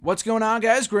What's going on,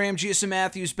 guys? Graham G.S.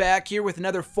 Matthews back here with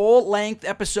another full-length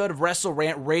episode of Wrestle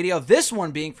Rant Radio, this one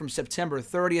being from September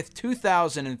 30th,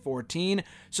 2014.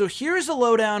 So here's the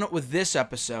lowdown with this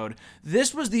episode.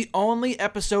 This was the only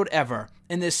episode ever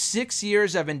in the 6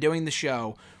 years I've been doing the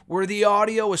show where the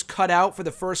audio was cut out for the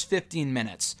first 15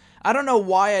 minutes. I don't know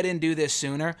why I didn't do this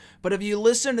sooner, but if you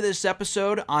listen to this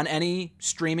episode on any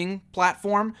streaming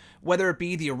platform, whether it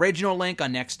be the original link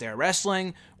on Next Air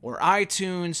Wrestling or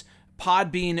iTunes,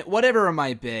 Podbean, whatever it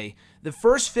might be, the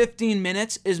first 15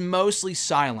 minutes is mostly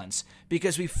silence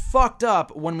because we fucked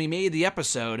up when we made the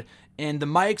episode and the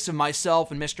mics of myself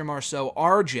and Mr. Marceau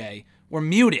RJ were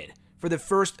muted for the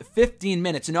first 15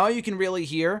 minutes. And all you can really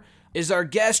hear is our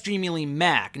guest, Jamie Lee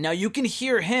Mack. Now, you can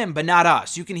hear him, but not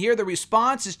us. You can hear the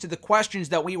responses to the questions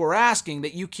that we were asking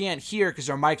that you can't hear because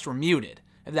our mics were muted,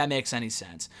 if that makes any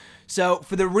sense. So,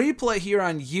 for the replay here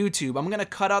on YouTube, I'm going to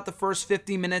cut out the first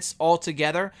 15 minutes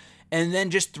altogether and then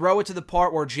just throw it to the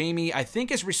part where Jamie, I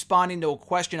think, is responding to a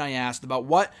question I asked about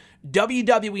what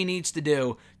WWE needs to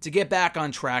do to get back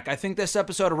on track. I think this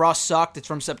episode of Raw sucked. It's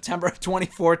from September of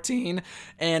 2014,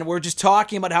 and we're just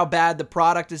talking about how bad the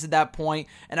product is at that point,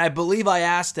 and I believe I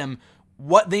asked him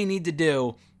what they need to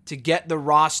do to get the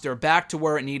roster back to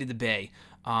where it needed to be.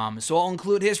 So I'll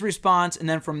include his response, and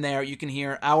then from there you can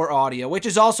hear our audio, which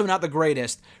is also not the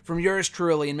greatest, from yours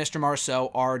truly and Mr. Marceau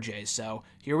RJ. So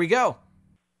here we go.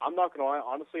 I'm not gonna lie.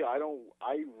 Honestly, I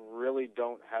really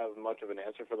don't have much of an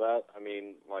answer for that. I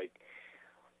mean, like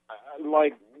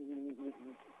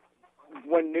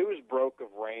when news broke of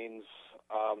Reigns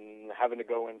having to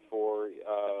go in for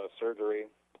surgery,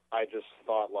 I just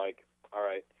thought, like, all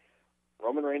right,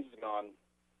 Roman Reigns is gone,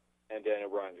 and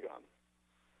Daniel Bryan's gone,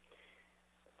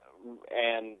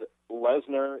 and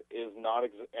Lesnar is not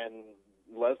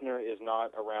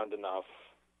around enough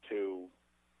to,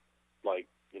 like,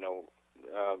 you know.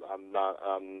 I'm not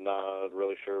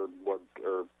really sure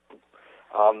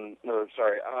I'm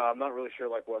not really sure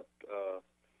like what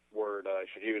word I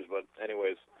should use, but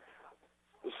anyways,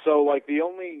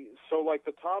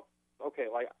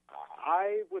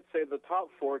 I would say the top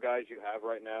four guys you have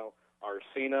right now are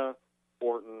Cena,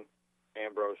 Orton,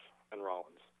 Ambrose, and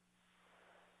Rollins.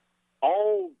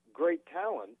 All great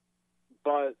talent,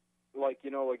 but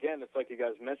again, it's like you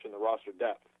guys mentioned, the roster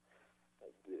depth.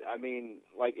 I mean,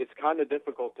 like, it's kind of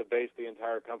difficult to base the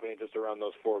entire company just around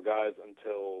those four guys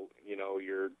until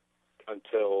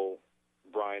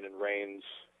Bryan and Reigns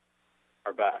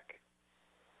are back.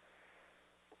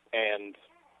 And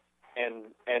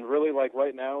really, like,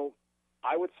 right now,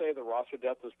 I would say the roster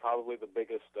depth is probably the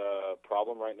biggest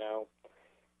problem right now.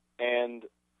 And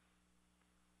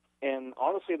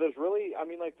honestly, there's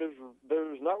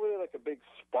not really like a big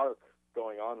spark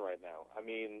going on right now. I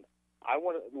mean,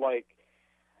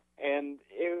 and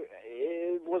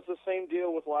it was the same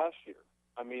deal with last year.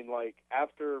 I mean,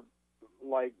 after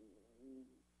Night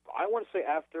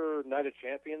of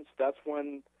Champions, that's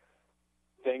when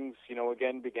things,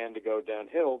 again began to go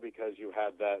downhill because you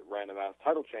had that random ass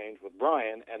title change with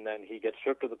Bryan, and then he gets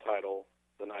stripped of the title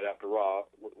the night after Raw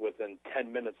within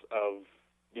 10 minutes of,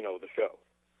 the show.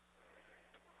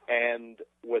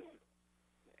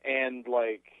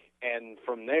 And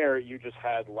from there, you just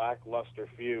had lackluster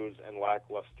feuds and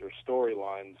lackluster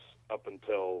storylines up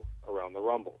until around the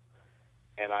Rumble.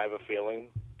 And I have a feeling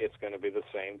it's going to be the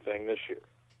same thing this year.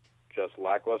 Just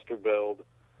lackluster build,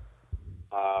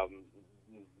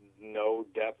 no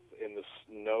depth in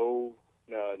no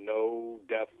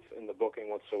depth in the booking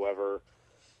whatsoever.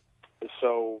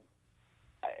 So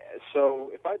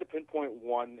if I had to pinpoint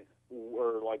one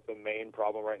or like the main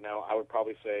problem right now, I would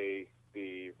probably say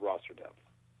the roster depth.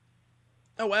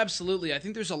 Oh, absolutely. I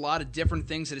think there's a lot of different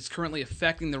things that is currently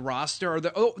affecting the roster, or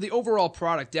the overall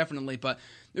product, definitely, but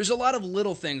there's a lot of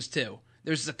little things, too.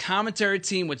 There's the commentary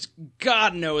team, which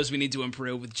God knows we need to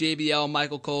improve, with JBL,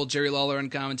 Michael Cole, Jerry Lawler in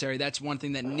commentary. That's one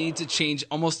thing that needs to change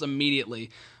almost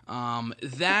immediately.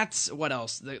 That's, what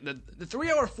else? The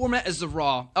 3-hour format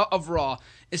of Raw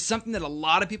is something that a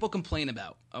lot of people complain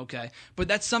about, okay? But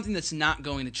that's something that's not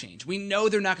going to change. We know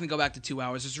they're not going to go back to 2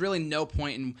 hours. There's really no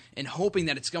point in hoping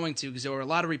that it's going to, because there were a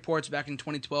lot of reports back in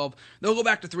 2012. They'll go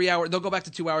back to 3 hours. They'll go back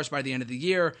to 2 hours by the end of the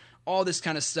year, all this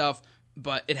kind of stuff.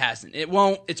 But it hasn't. It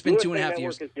won't. It's been 2.5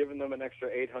 years. Network is giving them an extra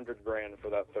 $800,000 for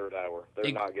that third hour.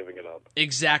 They're not giving it up.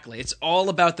 Exactly. It's all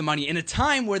about the money in a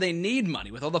time where they need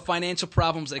money with all the financial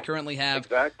problems they currently have.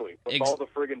 Exactly. With all the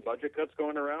friggin' budget cuts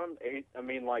going around,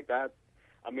 that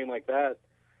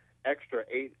extra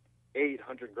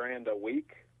 $800,000 a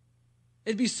week.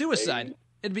 It'd be suicide.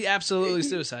 It'd be absolutely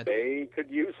suicide. They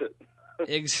could use it.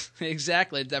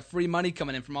 Exactly. That free money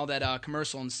coming in from all that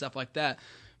commercial and stuff like that.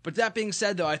 But that being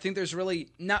said, though, I think there's really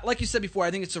not, like you said before,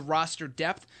 I think it's a roster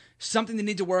depth, something they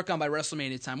need to work on by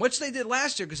WrestleMania time, which they did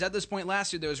last year, because at this point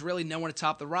last year, there was really no one to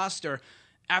top the roster.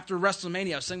 After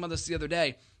WrestleMania, I was thinking about this the other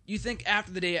day, you think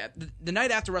after the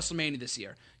night after WrestleMania this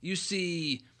year, you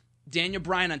see Daniel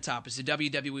Bryan on top as the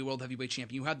WWE World Heavyweight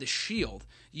Champion. You have The Shield.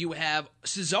 You have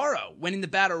Cesaro winning the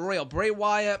Battle Royal. Bray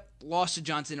Wyatt lost to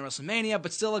John Cena at WrestleMania,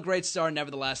 but still a great star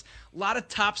nevertheless. A lot of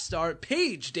top star.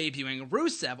 Paige debuting.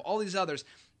 Rusev. All these others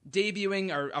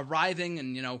debuting or arriving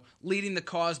and, leading the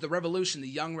cause, the revolution, the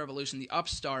young revolution, the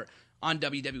upstart on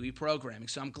WWE programming.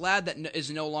 So I'm glad that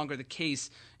is no longer the case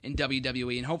in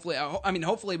WWE. And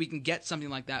hopefully we can get something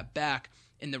like that back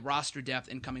in the roster depth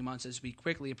in coming months as we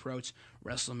quickly approach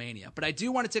WrestleMania. But I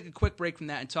do want to take a quick break from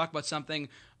that and talk about something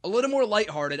a little more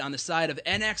lighthearted on the side of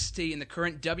NXT and the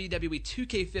current WWE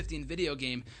 2K15 video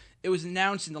game. It was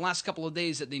announced in the last couple of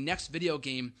days that the next video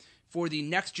game for the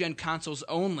next-gen consoles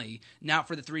only, not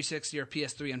for the 360 or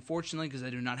PS3, unfortunately, because I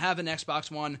do not have an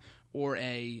Xbox One or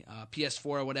a PS4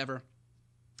 or whatever.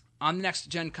 On the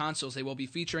next-gen consoles, they will be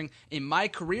featuring a My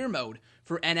Career mode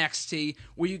for NXT,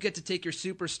 where you get to take your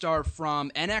superstar from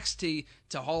NXT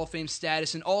to Hall of Fame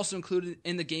status, and also included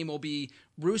in the game will be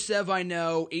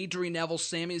Rusev, Adrian Neville,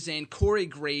 Sami Zayn, Corey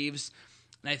Graves,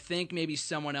 and I think maybe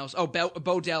someone else. Oh,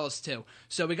 Bo Dallas too.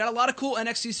 So we got a lot of cool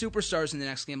NXT superstars in the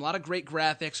next game. A lot of great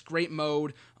graphics, great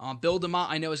mode. Bill DeMott,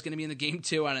 I know, is going to be in the game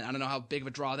too. I don't know how big of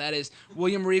a draw that is.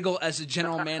 William Regal as the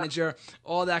general manager,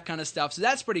 all that kind of stuff. So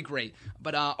that's pretty great.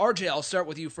 But RJ, I'll start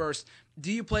with you first.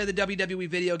 Do you play the WWE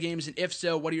video games? And if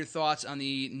so, what are your thoughts on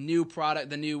the new product,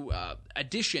 the new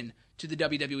addition to the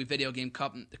WWE video game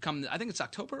come I think it's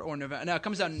October or November. No, it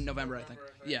comes out in November, I think.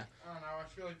 Yeah. I don't know. I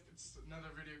feel like it's another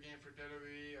video game for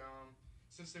WWE.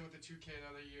 Since they went to 2K the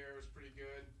other year, it was pretty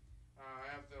good. I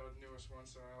have the newest one,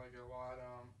 so I like it a lot.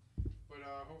 But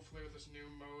hopefully with this new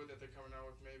mode that they're coming out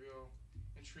with, maybe it'll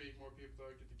intrigue more people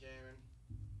to get the game and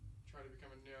try to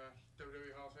become a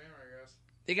WWE Hall of Famer, I guess.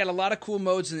 They got a lot of cool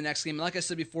modes in the next game. Like I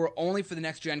said before, only for the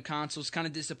next-gen consoles. Kind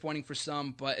of disappointing for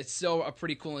some, but it's still a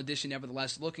pretty cool addition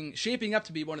nevertheless. Shaping up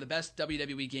to be one of the best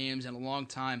WWE games in a long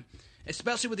time,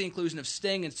 especially with the inclusion of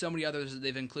Sting and so many others that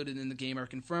they've included in the game or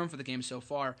confirmed for the game so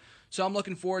far. So I'm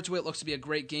looking forward to it. It looks to be a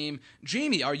great game.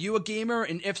 Jamie, are you a gamer?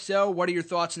 And if so, what are your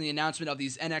thoughts on the announcement of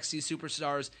these NXT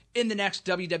superstars in the next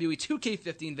WWE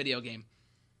 2K15 video game?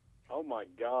 Oh, my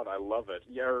God, I love it.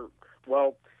 Yeah,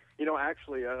 well,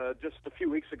 actually, just a few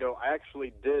weeks ago, I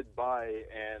actually did buy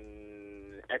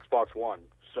an Xbox One.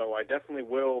 So I definitely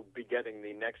will be getting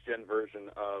the next-gen version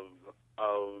of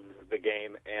the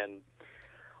game. And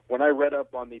when I read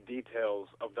up on the details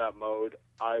of that mode,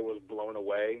 I was blown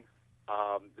away.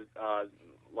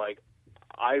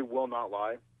 I will not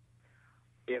lie.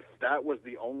 If that was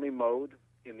the only mode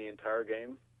in the entire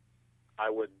game, I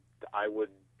would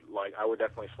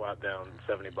definitely slap down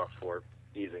 $70 for it,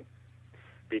 easy.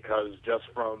 Because just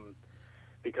from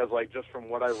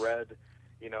what I read,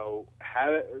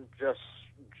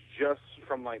 just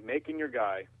from making your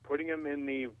guy, putting him in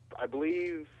the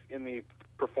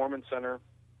performance center,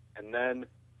 and then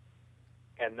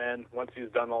once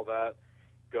he's done all that,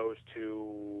 goes to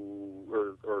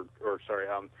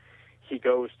he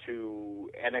goes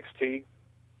to NXT,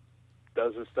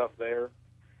 does his stuff there,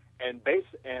 and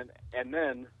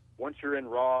then once you're in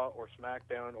Raw or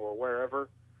SmackDown or wherever,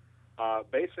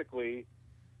 basically,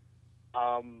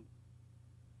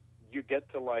 you get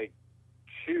to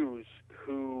choose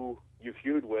who you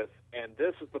feud with, and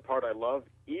this is the part I love.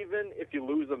 Even if you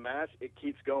lose a match, it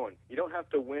keeps going. You don't have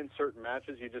to win certain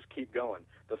matches; you just keep going.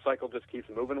 The cycle just keeps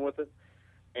moving with it,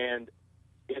 and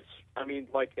it's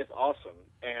awesome.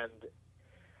 And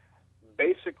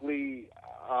basically,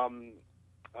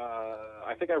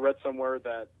 I think I read somewhere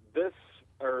that this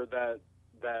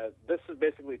is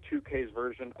basically 2K's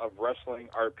version of wrestling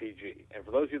RPG. And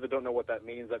for those of you that don't know what that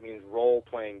means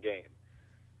role-playing game,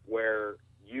 where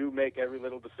you make every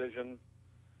little decision.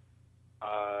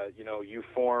 You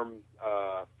form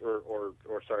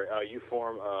you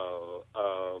form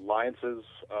alliances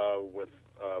with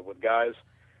guys,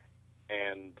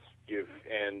 and you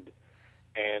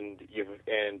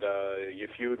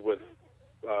feud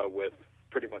with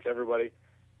pretty much everybody,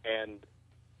 and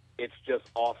it's just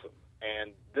awesome.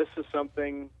 And this is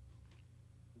something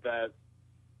that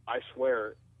I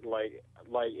swear,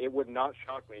 it would not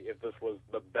shock me if this was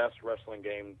the best wrestling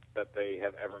game that they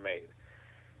have ever made.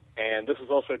 And this is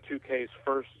also 2K's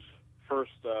first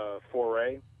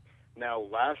foray. Now,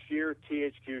 last year,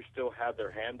 THQ still had their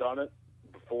hand on it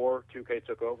before 2K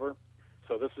took over.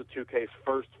 So this is 2K's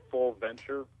first full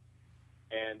venture,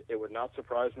 and it would not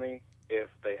surprise me if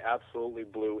they absolutely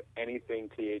blew anything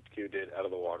THQ did out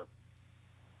of the water.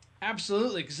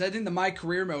 Absolutely, because I think the My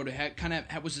Career mode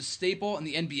was a staple in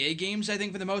the NBA games, I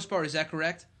think, for the most part. Is that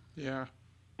correct? Yeah.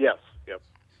 Yes. Yep.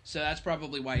 So that's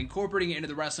probably why incorporating it into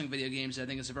the wrestling video games, I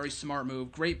think, is a very smart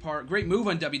move. Great move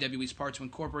on WWE's part to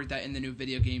incorporate that in the new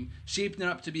video game, shaping it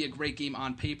up to be a great game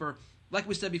on paper. Like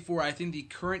we said before, I think the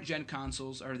current gen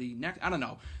consoles are the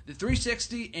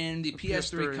 360 and the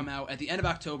PS3 come out at the end of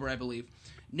October, I believe.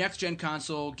 Next gen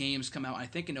console games come out, I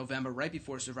think, in November, right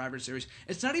before Survivor Series.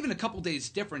 It's not even a couple days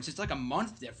difference; it's like a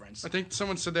month difference. I think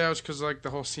someone said that was because like the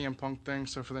whole CM Punk thing.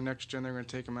 So for the next gen, they're going to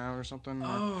take him out or something.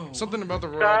 Oh, something about the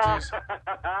royalties,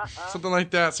 something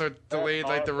like that. So it delayed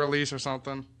like the release or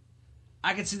something.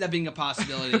 I could see that being a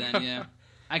possibility then. Yeah,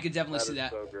 I could definitely see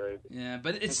that. So great. Yeah,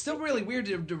 but it's still really weird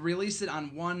to release it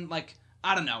on one. Like,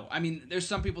 I don't know. I mean, there's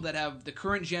some people that have the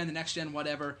current gen, the next gen,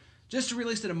 whatever. Just to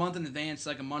release it a month in advance,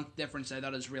 like a month difference, I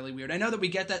thought it was really weird. I know that we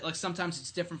get that, like sometimes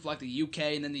it's different for like the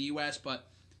UK and then the US, but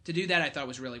to do that I thought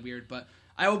was really weird. But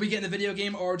I will be getting the video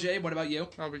game. RJ, what about you?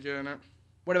 I'll be getting it.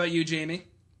 What about you, Jamie?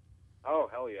 Oh,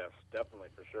 hell yes. Definitely,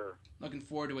 for sure. Looking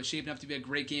forward to it. Shaping up to be a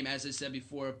great game, as I said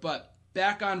before. But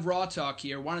back on Raw talk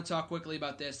here. Want to talk quickly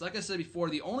about this. Like I said before,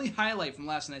 the only highlight from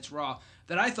last night's Raw,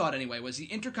 that I thought anyway, was the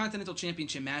Intercontinental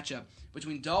Championship matchup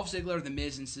between Dolph Ziggler, The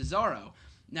Miz, and Cesaro.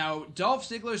 Now, Dolph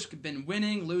Ziggler's been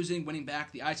winning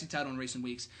back the IC title in recent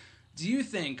weeks. Do you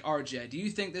think, RJ,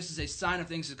 this is a sign of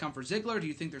things to come for Ziggler? Do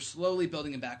you think they're slowly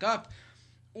building him back up?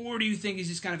 Or do you think he's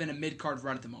just kind of in a mid-card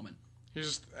run at the moment? He's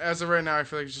just, as of right now, I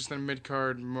feel like he's just in a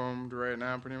mid-card moment right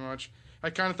now, pretty much. I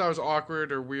kind of thought it was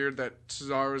awkward or weird that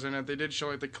Cesaro was in it. They did show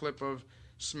like the clip of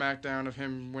SmackDown of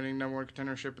him winning number one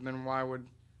contendership, and then why would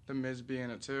The Miz be in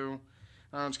it too?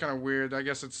 It's kind of weird. I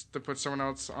guess it's to put someone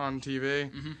else on TV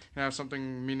and have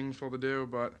something meaningful to do,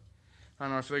 but I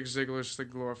don't know. I feel like Ziggler's just a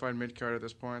glorified mid-card at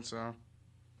this point, so.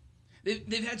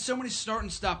 They've had so many start and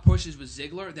stop pushes with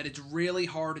Ziggler that it's really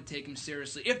hard to take him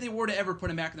seriously. If they were to ever put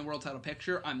him back in the world title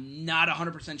picture, I'm not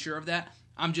 100% sure of that.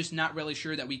 I'm just not really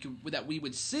sure that we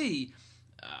would see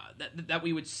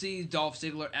Dolph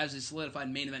Ziggler as a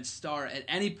solidified main event star at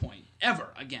any point ever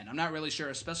again. I'm not really sure,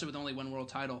 especially with only one world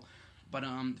title. But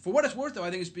for what it's worth, though,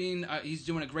 I think he's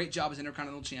doing a great job as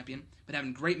Intercontinental Champion. Been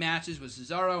having great matches with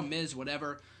Cesaro, Miz,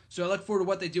 whatever. So I look forward to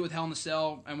what they do with Hell in a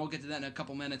Cell, and we'll get to that in a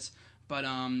couple minutes. But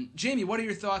Jamie, what are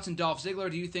your thoughts on Dolph Ziggler?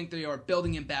 Do you think they are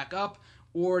building him back up,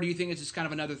 or do you think it's just kind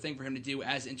of another thing for him to do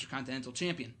as Intercontinental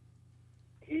Champion?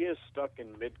 He is stuck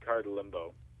in mid-card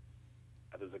limbo.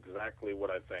 That is exactly what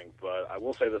I think. But I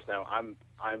will say this now: I'm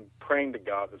praying to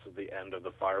God this is the end of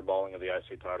the fireballing of the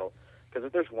IC title, because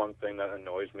if there's one thing that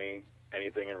annoys me,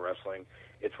 anything in wrestling,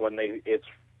 it's when they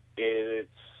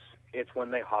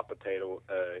hot potato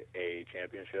a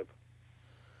championship.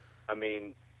 I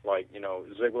mean, like, you know,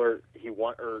 Ziggler,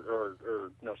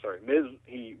 Miz,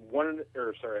 he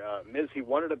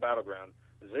won it at Battleground.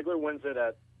 Ziggler wins it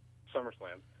at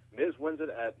SummerSlam. Miz wins it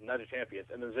at Night of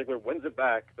Champions, and then Ziggler wins it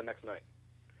back the next night,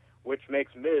 which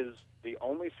makes Miz the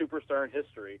only superstar in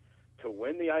history to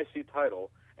win the IC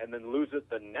title and then lose it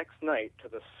the next night to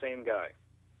the same guy.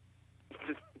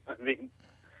 I mean,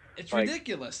 it's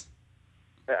ridiculous.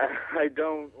 I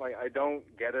don't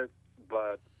get it,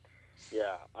 but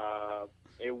yeah,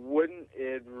 it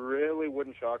really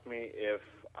wouldn't shock me if,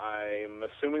 I'm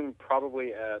assuming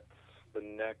probably at the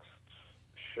next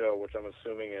show, which I'm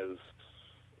assuming is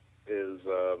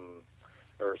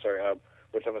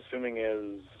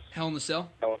Hell in a Cell.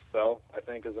 Hell in a Cell, I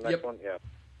think, is the next one. Yeah.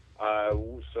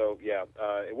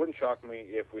 It wouldn't shock me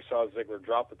if we saw Ziggler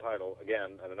drop the title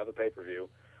again at another pay-per-view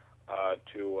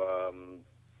to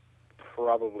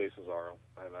probably Cesaro,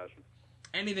 I imagine.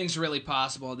 Anything's really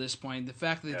possible at this point. The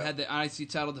fact that they've had the IC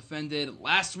title defended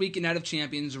last week in Night of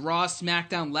Champions, Raw,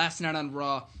 SmackDown, last night on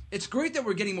Raw. It's great that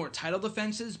we're getting more title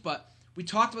defenses, but we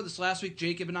talked about this last week,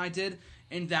 Jacob and I did,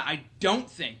 and that I don't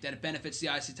think that it benefits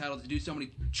the IC title to do so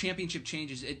many championship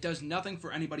changes. It does nothing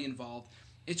for anybody involved.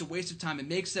 It's a waste of time. It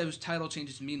makes those title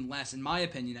changes mean less, in my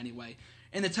opinion anyway.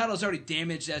 And the title is already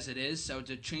damaged as it is, so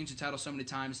to change the title so many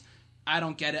times, I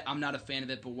don't get it. I'm not a fan of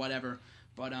it, but whatever.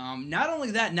 But not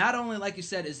only, like you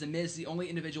said, is The Miz the only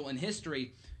individual in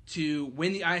history to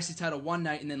win the IC title one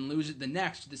night and then lose it the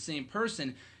next to the same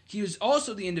person, he was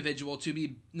also the individual to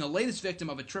be the latest victim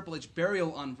of a Triple H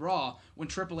burial on Raw when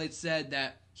Triple H said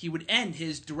that he would end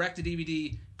his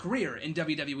direct-to-DVD career in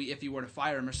WWE if he were to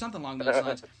fire him or something along those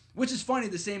lines. Which is funny,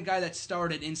 the same guy that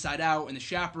started Inside Out and The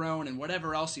Chaperone and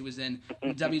whatever else he was in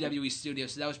the WWE studio,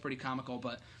 so that was pretty comical.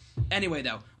 But anyway,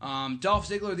 though, Dolph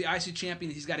Ziggler, the IC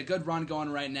champion, he's got a good run going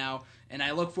right now, and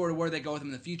I look forward to where they go with him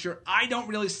in the future. I don't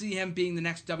really see him being the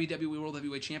next WWE World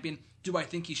Heavyweight Champion. Do I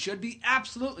think he should be?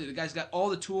 Absolutely. The guy's got all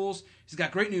the tools. He's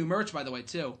got great new merch, by the way,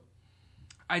 too.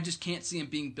 I just can't see him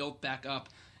being built back up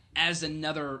as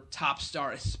another top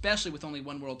star, especially with only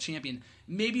one world champion.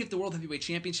 Maybe if the World Heavyweight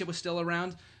Championship was still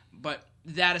around, but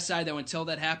that aside, though, until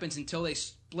that happens, until they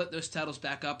split those titles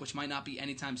back up, which might not be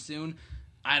anytime soon,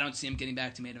 I don't see him getting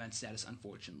back to main event status,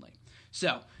 unfortunately.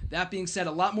 So, that being said,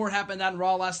 a lot more happened on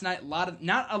Raw last night.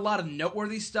 Not a lot of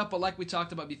noteworthy stuff, but like we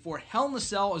talked about before, Hell in a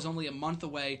Cell is only a month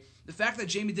away. The fact that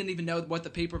Jamie didn't even know what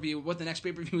the next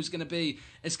pay-per-view was going to be,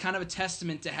 is kind of a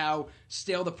testament to how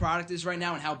stale the product is right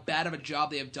now and how bad of a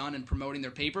job they have done in promoting their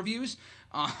pay-per-views.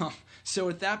 So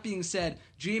with that being said,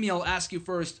 Jamie, I'll ask you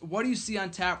first, what do you see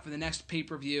on tap for the next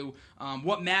pay-per-view?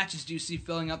 What matches do you see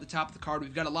filling out the top of the card?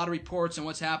 We've got a lot of reports on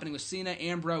what's happening with Cena,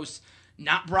 Ambrose,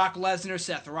 not Brock Lesnar,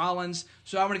 Seth Rollins.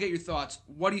 So I want to get your thoughts.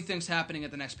 What do you think's happening at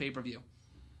the next pay-per-view?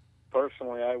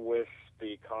 Personally, I wish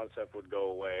the concept would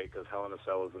go away because Hell in a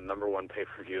Cell is the number one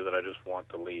pay-per-view that I just want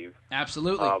to leave.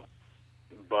 Absolutely.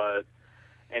 But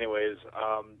anyways,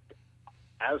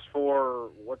 as for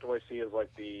what do I see as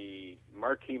like the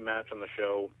marquee match on the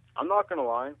show, I'm not going to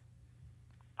lie.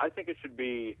 I think it should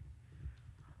be,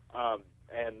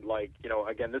 and like, you know,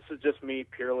 again, this is just me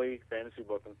purely fantasy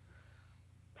booking.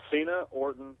 Cena,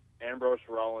 Orton, Ambrose,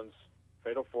 Rollins,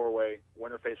 Fatal 4-Way,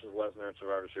 winner faces Lesnar in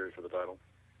Survivor Series for the title.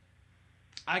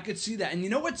 I could see that. And you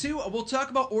know what, too? We'll talk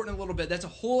about Orton a little bit. That's a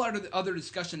whole other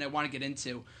discussion I want to get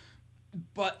into.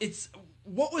 But it's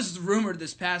what was rumored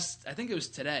this past, I think it was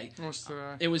today.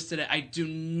 It was today. I do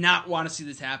not want to see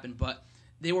this happen, but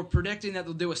they were predicting that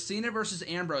they'll do a Cena versus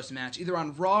Ambrose match, either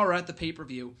on Raw or at the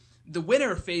pay-per-view. The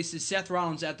winner faces Seth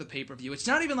Rollins at the pay-per-view. It's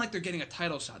not even like they're getting a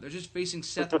title shot. They're just facing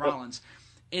Seth Rollins.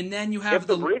 And then you have if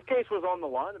the briefcase was on the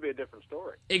line, it'd be a different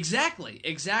story.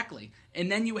 Exactly.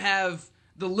 And then you have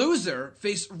the loser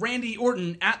face Randy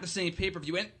Orton at the same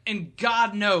pay-per-view. And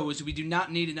God knows we do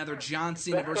not need another John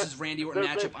Cena versus Randy Orton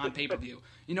matchup on pay-per-view.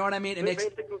 You know what I mean? They're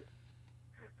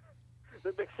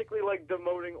basically like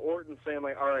demoting Orton, saying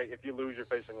like, all right, if you lose, you're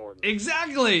facing Orton.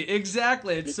 Exactly.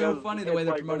 It's so funny the way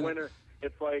they're promoting it.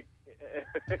 It's like...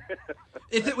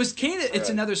 If it was Kane, it's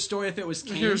another story. If it was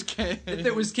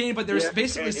Kane, but they're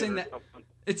basically saying that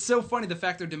it's so funny the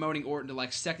fact they're demoting Orton to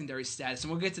like secondary status,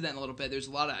 and we'll get to that in a little bit. There's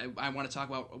a lot I want to talk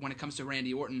about when it comes to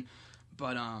Randy Orton,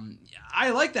 but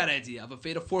I like that idea of a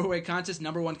fatal 4-way contest,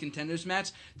 number one contenders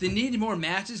match. They need more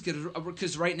matches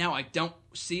because right now I don't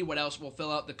see what else will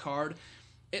fill out the card.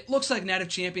 It looks like Night of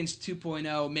Champions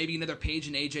 2.0, maybe another Paige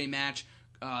and AJ match.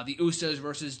 The Usos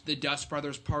versus the Dust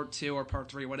Brothers Part 2 or Part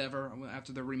 3, whatever,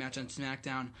 after the rematch on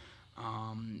SmackDown.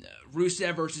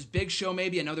 Rusev versus Big Show,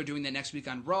 maybe. I know they're doing that next week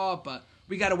on Raw, but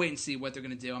we got to wait and see what they're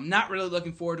going to do. I'm not really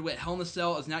looking forward to it. Hell in a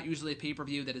Cell is not usually a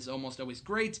pay-per-view that is almost always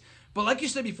great. But like you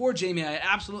said before, Jamie, I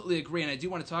absolutely agree, and I do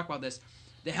want to talk about this.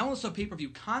 The Hell in a Cell pay-per-view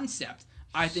concept,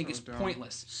 I think, is dumb.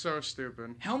 Pointless. So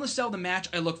stupid. Hell in a Cell, the match,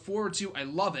 I look forward to. I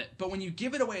love it. But when you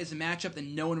give it away as a matchup that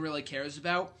no one really cares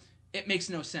about, it makes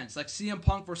no sense. Like CM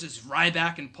Punk versus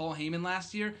Ryback and Paul Heyman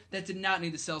last year, that did not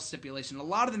need the cell stipulation. A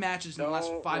lot of the matches in the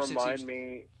last 5-6 years. Don't remind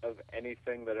me of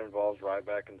anything that involves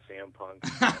Ryback and CM Punk.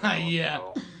 Yeah,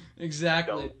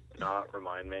 exactly. Don't not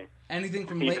remind me. Anything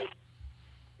from late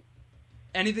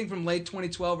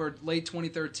 2012 or late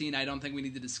 2013, I don't think we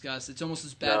need to discuss. It's almost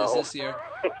as bad as this year.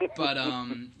 But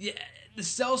yeah, the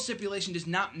cell stipulation does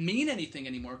not mean anything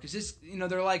anymore because this,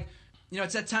 they're like,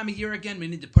 it's that time of year again. We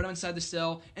need to put them inside the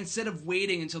cell instead of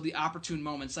waiting until the opportune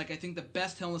moments. Like, I think the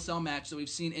best Hell in a Cell match that we've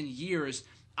seen in years,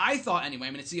 I thought anyway,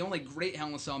 it's the only great Hell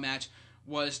in a Cell match,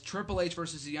 was Triple H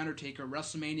versus The Undertaker,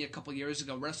 WrestleMania a couple years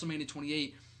ago, WrestleMania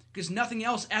 28, because nothing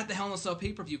else at the Hell in a Cell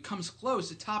pay-per-view comes close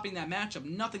to topping that matchup.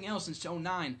 Nothing else since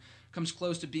 2009 comes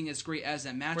close to being as great as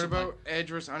that matchup. What about Edge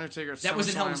versus Undertaker? That was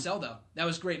in Hell in a Cell, though. That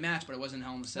was a great match, but it wasn't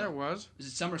Hell in a Cell. Yeah, it was. It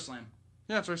was at SummerSlam.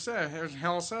 Yeah, that's what I said. It was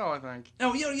Hell in a Cell, I think.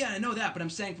 Oh, yeah, I know that, but I'm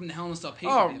saying from the Hell in a Cell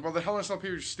pay-per-view. Oh, well, the Hell in a Cell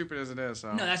pay-per-view is stupid as it is,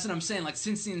 so. No, that's what I'm saying. Like,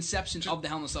 since the inception of the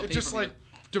Hell in a Cell pay-per-view. It just, like,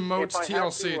 demotes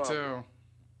TLC, too.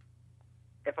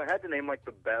 If I had to name, like,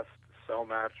 the best cell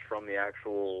match from the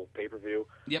actual pay-per-view,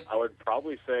 yep, I would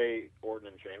probably say Orton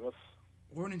and Sheamus.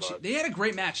 They had a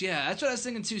great match, yeah. That's what I was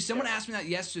thinking, too. Someone asked me that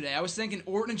yesterday. I was thinking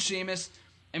Orton and Sheamus.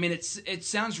 It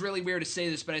sounds really weird to say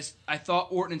this, but I thought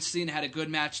Orton and Cena had a good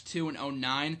match, too, in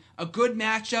 2009. A good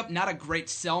matchup, not a great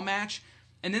cell match.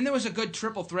 And then there was a good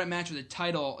triple threat match with the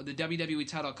WWE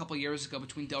title, a couple years ago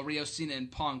between Del Rio, Cena,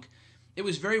 and Punk. It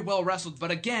was very well wrestled,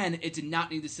 but again, it did not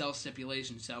need the cell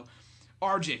stipulation. So,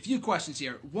 RJ, a few questions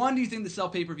here. One, do you think the cell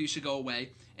pay-per-view should go away?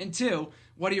 And two,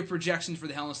 what are your projections for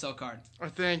the Hell in a Cell card? I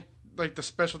think, like, the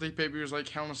specialty pay-per-views like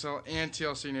Hell in a Cell and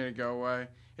TLC need to go away.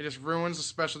 It just ruins the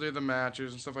specialty of the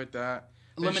matches and stuff like that.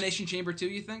 Elimination Chamber 2,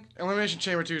 you think? Elimination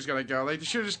Chamber 2's got to go. Like, they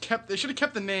should have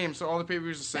kept the name so all the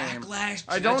pay-per-views are the same. Backlash,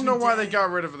 I don't know why Judgment they Day.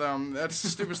 got rid of them. That's the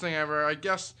stupidest thing ever. I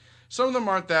guess some of them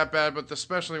aren't that bad, but the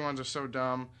specialty ones are so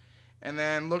dumb. And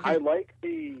then looking, I like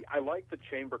the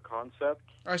chamber concept,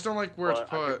 I just don't like where it's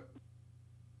But I put.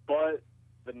 but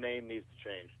the name needs to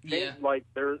change. Yeah. Like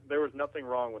there was nothing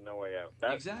wrong with No Way Out.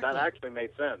 Exactly. That actually made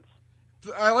sense.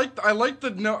 I like the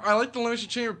Elimination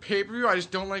Chamber pay-per-view. I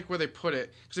just don't like where they put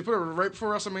it because they put it right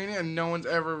before WrestleMania and no one's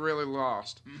ever really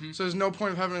lost. Mm-hmm. So there's no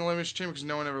point of having an Elimination Chamber because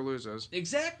no one ever loses.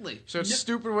 Exactly. So it's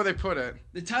stupid where they put it.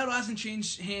 The title hasn't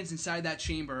changed hands inside that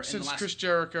chamber in Since the last Chris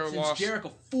Jericho since lost.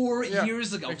 Jericho 4 Yeah,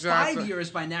 years ago. exactly. 5 years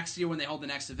by next year when they hold the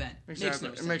next event. Exactly.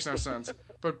 Makes no It makes sense. no sense.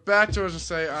 But back to what I was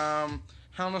going to say,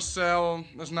 Hell in a Cell,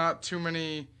 there's not too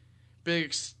many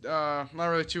big, not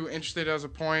really too interested as a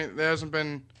point. There hasn't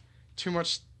been too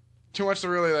much to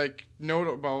really, like,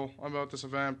 notable about this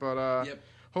event. But Yep.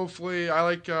 hopefully, I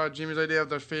like Jimmy's idea of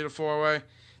the Fatal 4-Way.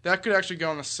 That could actually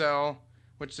go in the Cell,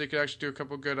 which they could actually do a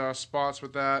couple good spots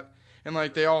with that. And,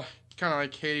 like, they all kind of,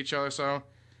 like, hate each other, so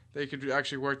they could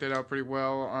actually work that out pretty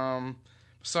well.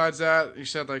 Besides that, you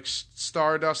said, like,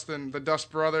 Stardust and the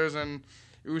Dust Brothers and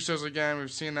Usos again.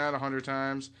 We've seen that 100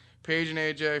 times. Paige and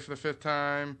AJ for the 5th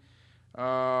time.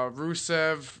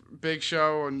 Rusev, Big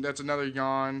Show, and that's another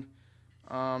yawn.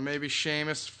 Maybe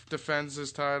Sheamus defends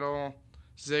his title.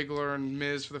 Ziggler and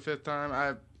Miz for the 5th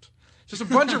time. Just a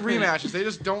bunch of rematches. They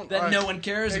just don't... That no one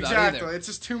cares about Exactly. either. It's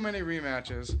just too many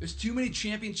rematches. There's too many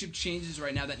championship changes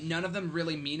right now that none of them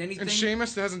really mean anything. And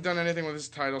Sheamus hasn't done anything with his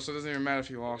title, so it doesn't even matter if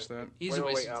he lost it. He's Wait, a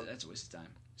wait, waste. wait, That's a waste of time.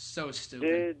 So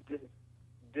stupid.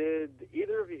 Did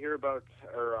either of you hear about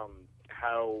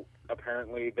how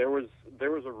apparently there was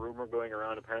a rumor going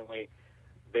around? Apparently,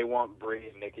 they want Bray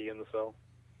and Nikki in the Cell.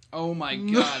 Oh my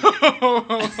god.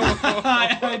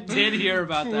 I did hear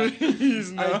about that. Please,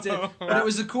 no. I did. But it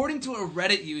was according to a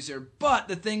Reddit user. But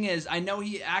the thing is, I know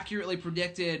he accurately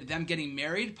predicted them getting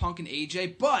married, Punk and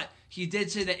AJ, but he did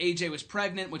say that AJ was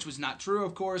pregnant, which was not true,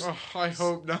 of course. Oh, I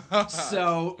hope not.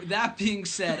 So, that being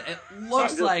said, it I'm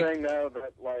looks just like... saying now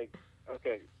that, like,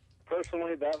 okay,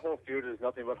 personally, that whole feud is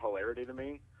nothing but hilarity to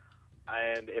me.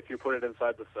 And if you put it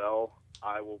inside the Cell,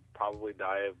 I will probably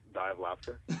die of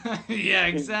laughter. Yeah,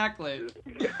 exactly.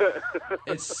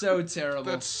 It's so terrible.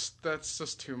 That's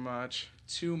just too much.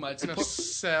 Too much. In a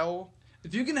cell.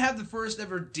 If you can have the first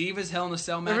ever Divas Hell in a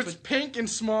Cell match If it's with... pink and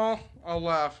small, I'll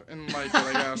laugh and like it,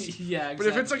 I guess. Yeah, exactly. But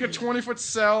if it's like a 20-foot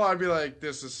cell, I'd be like,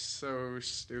 this is so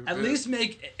stupid. At least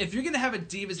make... If you're going to have a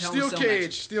Divas Hell in a Steel Cell cage.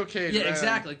 match... Steel cage. Yeah, man.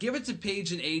 exactly. Give it to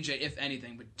Paige and AJ, if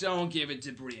anything, but don't give it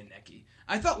to Brie and Nikki.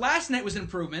 I thought last night was an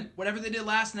improvement. Whatever they did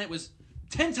last night was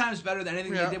 10 times better than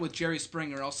anything Yeah. they did with Jerry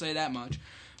Springer, I'll say that much.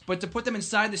 But to put them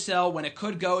inside the Cell when it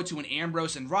could go to an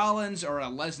Ambrose and Rollins or a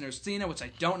Lesnar Cena, which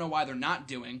I don't know why they're not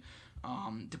doing,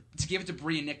 to give it to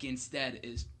Brie and Nikki instead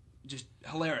is just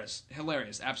hilarious.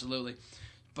 Hilarious, absolutely.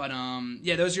 But,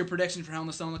 yeah, those are your predictions for Hell in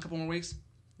a Cell in a couple more weeks?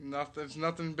 It's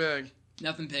nothing big.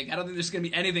 Nothing big. I don't think there's going to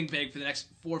be anything big for the next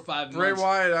 4 or 5 months. Bray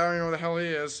Wyatt, I don't even know who the hell he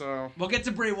is, so... We'll get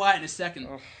to Bray Wyatt in a second.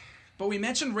 Oh. But we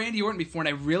mentioned Randy Orton before, and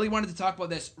I really wanted to talk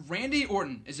about this. Randy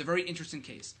Orton is a very interesting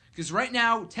case. Because right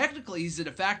now, technically, he's a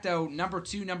de facto number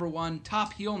 2, number 1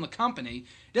 top heel in the company.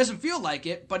 It doesn't feel like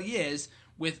it, but he is,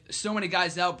 with so many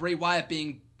guys out, Bray Wyatt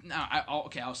being...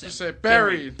 I'll say, Just say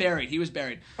buried. Buried. He was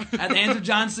buried. At the hands of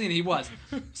John Cena, he was.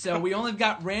 So we only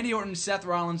got Randy Orton, Seth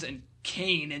Rollins, and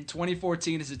Kane in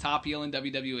 2014 as the top heel in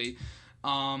WWE.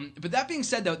 But that being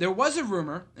said, though, there was a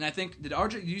rumor, and I think, did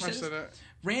RJ, did you say I this? said it.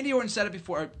 Randy Orton said it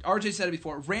before, RJ said it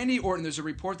before. Randy Orton, there's a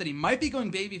report that he might be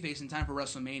going babyface in time for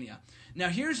WrestleMania. Now,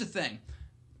 here's the thing.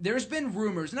 There's been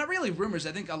rumors, not really rumors,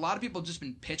 I think a lot of people have just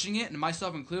been pitching it, and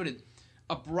myself included,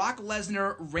 a Brock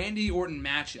Lesnar-Randy Orton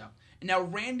matchup. Now,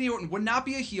 Randy Orton would not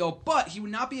be a heel, but he would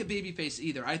not be a babyface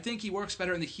either. I think he works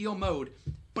better in the heel mode,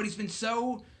 but he's been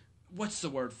so... what's the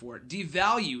word for it?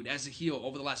 Devalued as a heel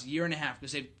over the last year and a half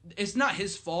because it's not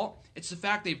his fault. It's the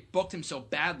fact they've booked him so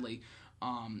badly.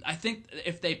 I think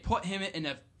if they put him in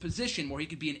a position where he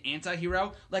could be an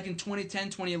anti-hero, like in 2010,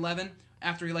 2011,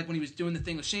 after when he was doing the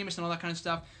thing with Sheamus and all that kind of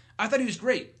stuff, I thought he was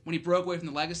great when he broke away from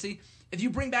the legacy. If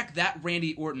you bring back that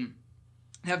Randy Orton,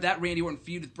 have that Randy Orton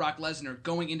feud with Brock Lesnar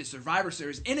going into Survivor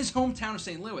Series in his hometown of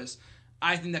St. Louis,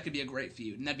 I think that could be a great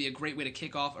feud, and that'd be a great way to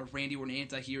kick off a Randy Orton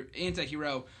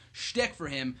anti-hero shtick for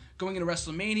him going into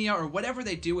WrestleMania or whatever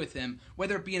they do with him,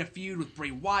 whether it be in a feud with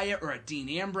Bray Wyatt or a Dean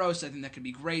Ambrose. I think that could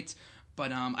be great.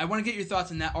 But I want to get your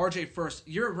thoughts on that. RJ, first,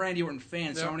 you're a Randy Orton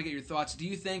fan, so I want to get your thoughts. Do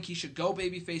you think he should go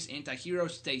babyface, anti-hero,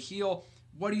 stay heel?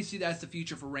 What do you see as the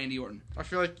future for Randy Orton? I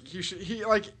feel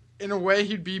like in a way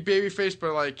he'd be babyface,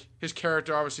 but like his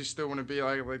character obviously still wouldn't be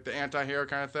like the anti-hero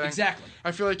kind of thing. Exactly.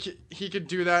 I feel like he could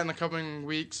do that in the coming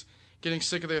weeks, getting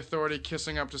sick of the Authority,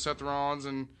 kissing up to Seth Rollins,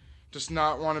 and just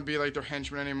not want to be like their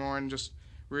henchman anymore, and just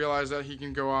realize that he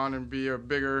can go on and be a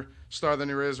bigger star than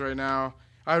he is right now.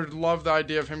 I would love the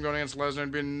idea of him going against Lesnar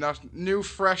and being a new,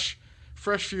 fresh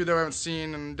feud that we haven't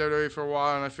seen in WWE for a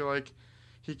while, and I feel like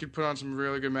he could put on some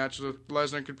really good matches with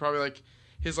Lesnar. Could probably like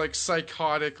his like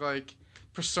psychotic like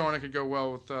persona could go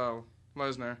well with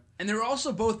Lesnar. And they're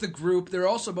also both the group. They're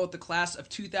also both the class of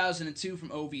 2002 from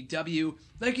OVW.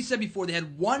 Like you said before, they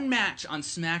had one match on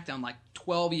SmackDown like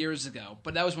 12 years ago,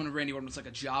 but that was when Randy Orton was like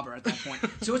a jobber at that point.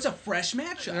 So it's a fresh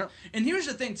matchup. Yep. And here's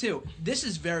the thing too. This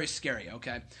is very scary.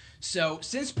 Okay, so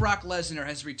since Brock Lesnar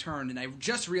has returned, and I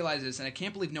just realized this, and I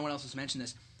can't believe no one else has mentioned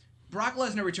this. Brock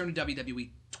Lesnar returned to WWE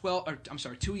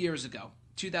 2 years ago,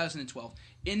 2012.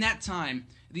 In that time,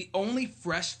 the only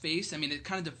fresh face, I mean, it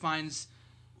kind of defines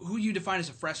who you define as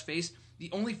a fresh face. The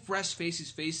only fresh face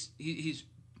he's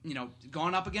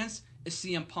gone up against is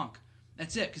CM Punk.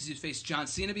 That's it, because he's faced John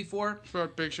Cena before.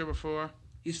 Fought Big Show before.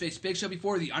 He's faced Big Show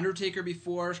before, The Undertaker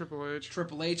before.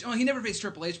 Triple H. Oh, he never faced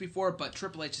Triple H before, but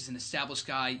Triple H is an established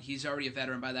guy. He's already a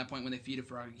veteran by that point when they feuded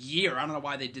for a year. I don't know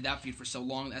why they did that feud for so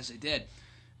long as they did.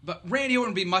 But Randy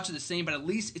Orton would be much of the same, but at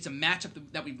least it's a matchup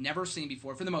that we've never seen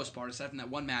before, for the most part, aside from that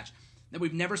one match, that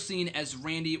we've never seen as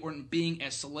Randy Orton being a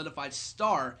solidified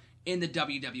star in the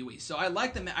WWE. So I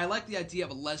like the idea of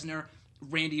a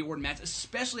Lesnar-Randy Orton match,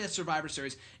 especially at Survivor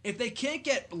Series. If they can't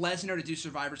get Lesnar to do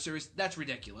Survivor Series, that's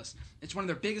ridiculous. It's one of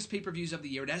their biggest pay-per-views of the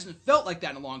year. It hasn't felt like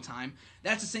that in a long time.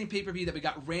 That's the same pay-per-view that we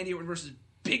got Randy Orton versus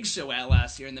Big Show at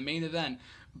last year in the main event.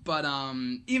 But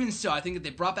even so, I think if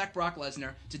they brought back Brock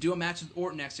Lesnar to do a match with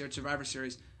Orton next year at Survivor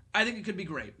Series, I think it could be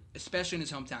great, especially in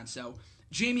his hometown. So,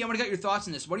 Jamie, I want to get your thoughts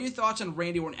on this. What are your thoughts on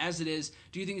Randy Orton as it is?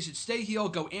 Do you think he should stay heel,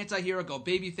 go anti-hero, go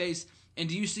babyface? And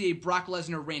do you see a Brock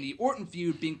Lesnar-Randy Orton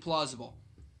feud being plausible?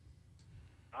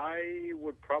 I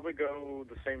would probably go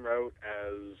the same route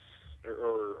as,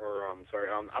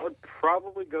 I would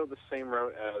probably go the same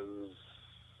route as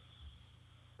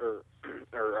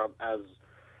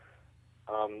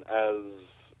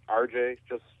RJ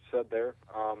just said there.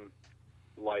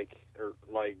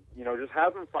 Just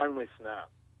have him finally snap.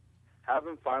 Have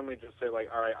him finally just say, like,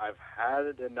 all right, I've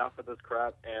had enough of this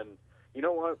crap, and you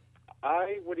know what?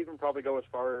 I would even probably go as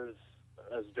far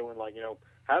as doing, like,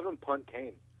 have him punt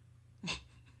Kane.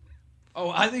 Oh,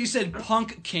 I think you said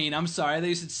Punk Kane. I'm sorry. I think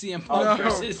you said CM Punk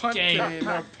versus Punt Kane.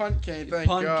 No, Punt Kane. Thank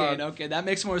Punt God. Kane. Okay, that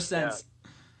makes more sense.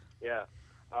 Yeah.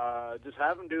 Just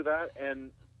have him do that,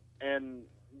 and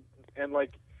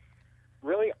like,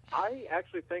 really, I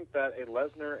actually think that a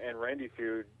Lesnar and Randy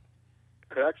feud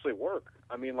could actually work.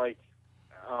 I mean, like,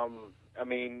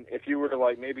 if you were to,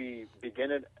 like, maybe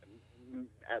begin it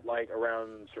at, like,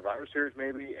 around Survivor Series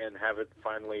maybe, and have it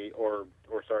finally,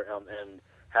 and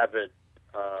have it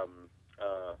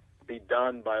be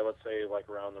done by, let's say, like,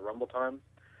 around the Rumble time.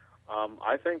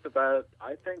 I think that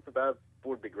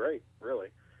would be great, really,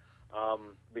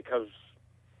 because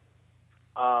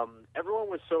everyone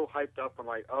was so hyped up on,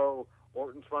 like, oh,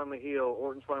 Orton's finally heel.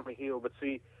 But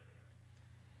see,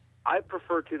 I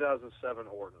prefer 2007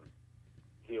 Orton,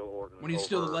 heel Orton. When he's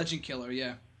still the Legend Killer,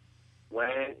 yeah.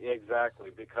 Exactly,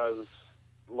 because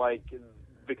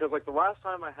the last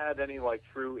time I had any, like,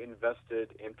 true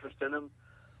invested interest in him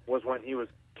was when he was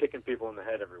kicking people in the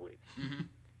head every week. Mm-hmm.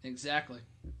 Exactly.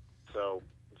 So,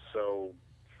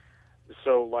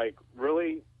 like,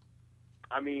 really,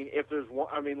 if there's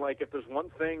one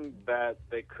thing that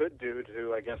they could do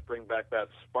to, I guess, bring back that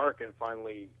spark and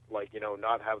finally, like,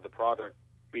 not have the product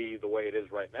be the way it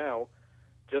is right now,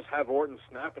 just have Orton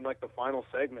snap in, like, the final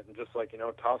segment and just, like,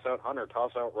 toss out Hunter,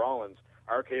 toss out Rollins,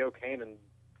 RKO Kane, and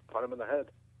punt him in the head.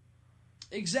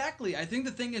 Exactly. I think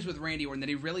the thing is with Randy Orton that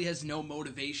he really has no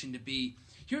motivation to be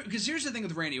here. Because here's the thing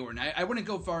with Randy Orton. I wouldn't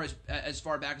go as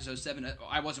far back as 2007.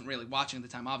 I wasn't really watching at the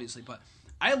time, obviously, but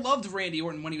I loved Randy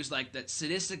Orton when he was like that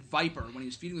sadistic viper when he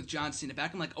was feuding with John Cena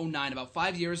back in like 2009, about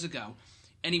 5 years ago,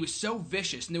 and he was so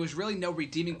vicious, and there was really no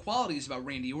redeeming qualities about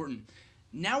Randy Orton.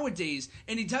 Nowadays,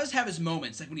 and he does have his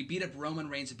moments, like when he beat up Roman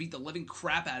Reigns and beat the living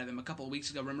crap out of him a couple of weeks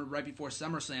ago, remember, right before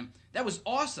SummerSlam. That was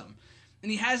awesome.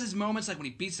 And he has his moments like when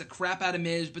he beats the crap out of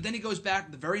Miz, but then he goes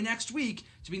back the very next week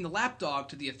to being the lapdog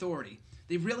to the Authority.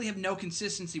 They really have no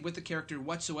consistency with the character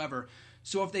whatsoever.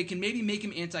 So if they can maybe make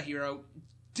him anti-hero,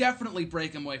 definitely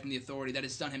break him away from the Authority. That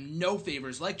has done him no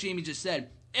favors. Like Jamie just said,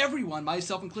 everyone,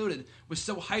 myself included, was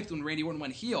so hyped when Randy Orton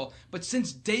went heel, but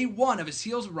since day one of his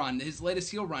heels run, his latest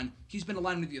heel run, he's been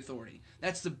aligned with the Authority.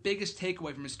 That's the biggest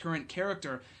takeaway from his current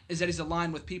character, is that he's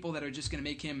aligned with people that are just going to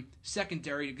make him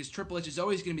secondary, because Triple H is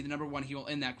always going to be the number one heel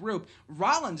in that group.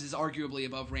 Rollins is arguably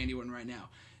above Randy Orton right now.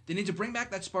 They need to bring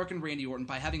back that spark in Randy Orton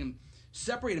by having him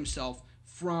separate himself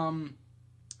from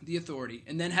the Authority,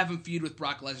 and then have him feud with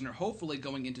Brock Lesnar, hopefully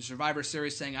going into Survivor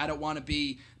Series, saying, I don't want to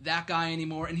be that guy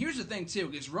anymore. And here's the thing, too,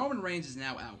 because Roman Reigns is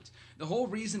now out. The whole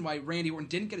reason why Randy Orton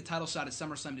didn't get a title shot at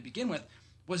SummerSlam to begin with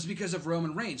was because of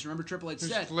Roman Reigns. Remember, Triple H said...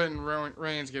 Just letting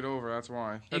Reigns get over, that's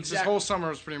why. That's exactly. His whole summer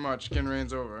was pretty much getting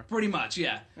Reigns over. Pretty much,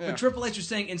 yeah. What Triple H was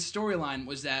saying in storyline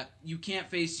was that you can't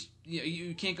face...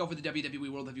 You can't go for the WWE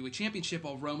World Heavyweight Championship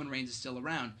while Roman Reigns is still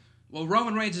around. Well,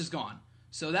 Roman Reigns is gone.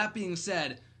 So that being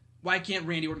said... Why can't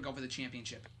Randy Orton go for the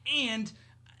championship? And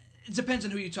it depends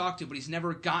on who you talk to, but he's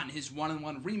never gotten his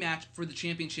one-on-one rematch for the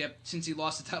championship since he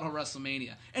lost the title at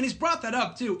WrestleMania. And he's brought that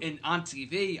up, too, on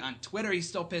TV, on Twitter. He's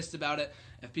still pissed about it,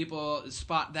 if people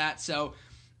spot that. So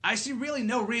I see really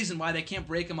no reason why they can't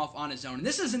break him off on his own. And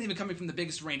this isn't even coming from the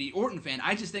biggest Randy Orton fan.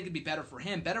 I just think it'd be better for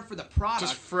him, better for the product.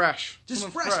 Just fresh. Just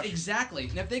fresh, exactly.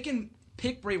 And if they can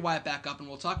pick Bray Wyatt back up, and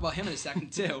we'll talk about him in a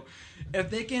second too.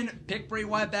 If they can pick Bray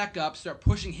Wyatt back up, start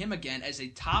pushing him again as a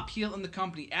top heel in the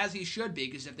company, as he should be,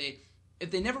 because if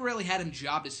they never really had him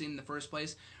jobbed to Cena in the first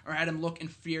place, or had him look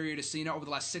inferior to Cena over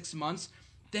the last 6 months,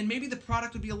 then maybe the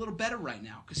product would be a little better right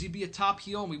now, because he'd be a top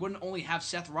heel, and we wouldn't only have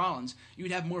Seth Rollins. You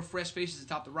would have more fresh faces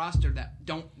atop the roster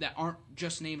that aren't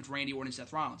just named Randy Orton and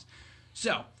Seth Rollins.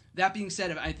 So, that being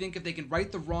said, I think if they can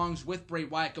right the wrongs with Bray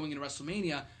Wyatt going into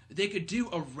WrestleMania, they could do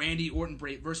a Randy Orton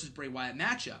versus Bray Wyatt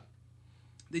matchup.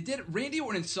 They did. Randy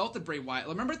Orton insulted Bray Wyatt.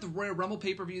 Remember at the Royal Rumble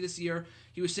pay-per-view this year,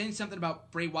 he was saying something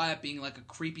about Bray Wyatt being like a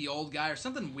creepy old guy or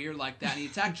something weird like that, and he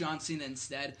attacked John Cena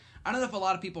instead. I don't know if a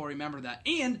lot of people remember that.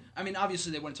 And, I mean,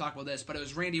 obviously they wouldn't talk about this, but it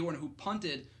was Randy Orton who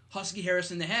punted Husky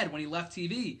Harris in the head when he left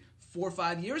TV 4 or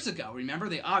 5 years ago. Remember?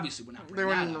 They obviously would not bring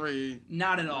that up.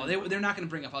 Not at all. They're not going to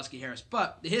bring up Husky Harris.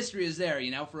 But the history is there,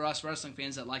 for us wrestling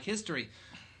fans that like history.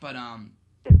 But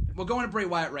we'll go into Bray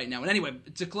Wyatt right now. And anyway,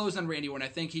 to close on Randy Orton,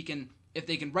 I think he can, if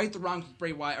they can right the wrongs with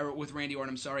Bray Wyatt, or with Randy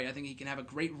Orton, I think he can have a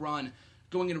great run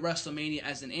going into WrestleMania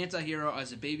as an anti-hero,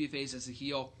 as a babyface, as a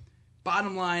heel.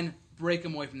 Bottom line, break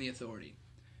him away from the Authority.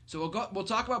 So we'll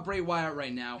talk about Bray Wyatt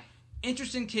right now.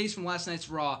 Interesting case from last night's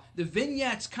Raw. The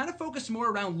vignettes kind of focused more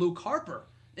around Luke Harper.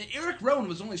 Eric Rowan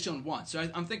was only shown once, so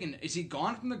I'm thinking, is he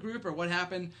gone from the group or what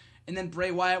happened? And then Bray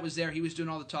Wyatt was there. He was doing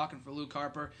all the talking for Luke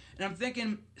Harper. And I'm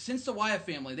thinking, since the Wyatt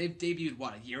family, they've debuted,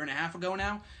 a year and a half ago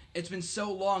now? It's been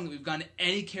so long that we've gotten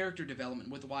any character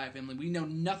development with the Wyatt family. We know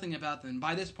nothing about them. And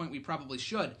by this point, we probably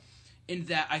should. In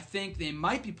that I think they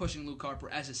might be pushing Luke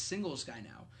Harper as a singles guy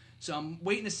now. So I'm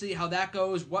waiting to see how that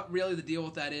goes, what really the deal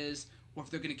with that is, or if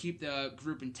they're going to keep the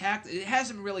group intact. It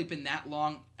hasn't really been that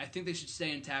long. I think they should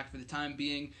stay intact for the time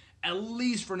being, at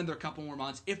least for another couple more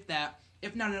months, if not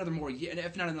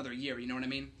another year, you know what I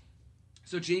mean?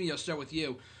 So Jamie, I'll start with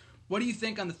you. What do you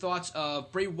think on the thoughts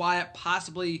of Bray Wyatt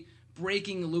possibly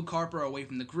breaking Luke Harper away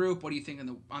from the group? What do you think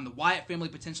on the Wyatt family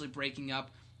potentially breaking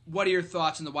up? What are your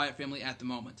thoughts on the Wyatt family at the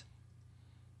moment?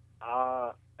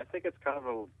 I think it's kind of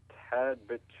a tad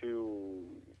bit too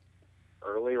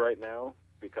early right now,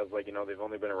 because they've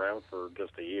only been around for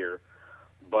just a year.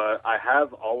 But I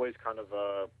have always kind of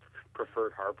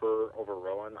preferred Harper over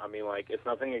Rowan. I mean, it's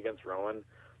nothing against Rowan,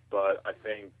 but I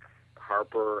think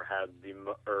Harper has the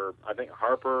most,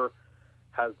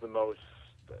 has the most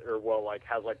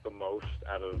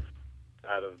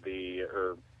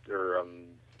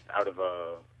out of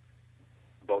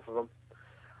both of them.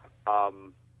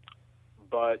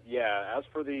 But yeah, as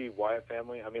for the Wyatt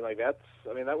family, that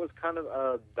was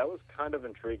kind of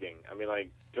intriguing. I mean,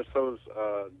 just those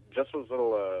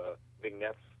little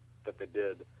vignettes that they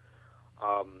did.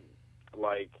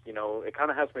 It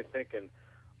kind of has me thinking,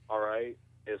 all right,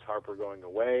 is Harper going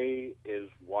away? Is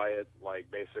Wyatt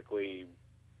basically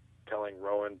telling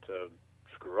Rowan to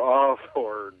screw off,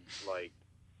 or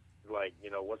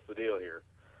what's the deal here?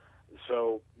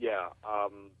 So yeah,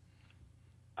 I'm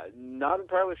not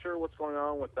entirely sure what's going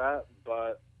on with that,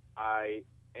 but I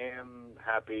am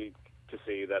happy to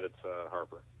see that it's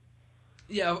Harper.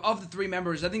 Yeah, of the three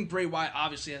members, I think Bray Wyatt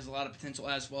obviously has a lot of potential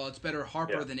as well. It's better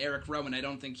Harper than Eric Rowan. I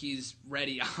don't think he's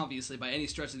ready, obviously, by any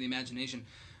stretch of the imagination.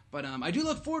 But I do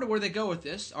look forward to where they go with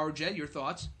this. RJ, your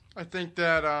thoughts? I think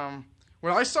that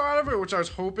what I saw out of it, which I was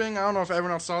hoping, I don't know if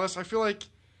everyone else saw this, I feel like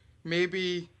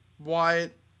maybe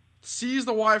Wyatt sees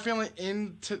the Wyatt family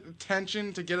in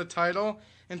tension to get a title,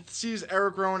 and sees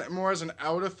Eric Rowan more as an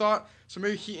afterthought. So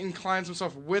maybe he inclines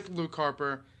himself with Luke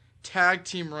Harper, tag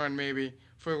team run maybe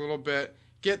for a little bit,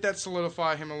 get that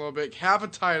solidify him a little bit, have a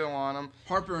title on him.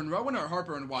 Harper and Rowan or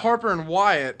Harper and Wyatt? Harper and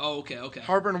Wyatt. Oh, okay.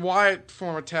 Harper and Wyatt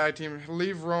form a tag team,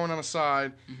 leave Rowan on the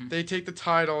side. Mm-hmm. They take the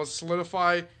titles,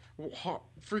 solidify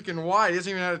freaking Wyatt. He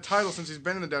hasn't even had a title since he's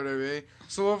been in the WWE.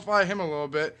 Solidify him a little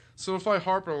bit, solidify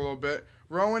Harper a little bit.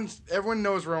 Everyone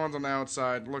knows Rowan's on the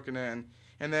outside looking in.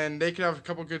 And then they could have a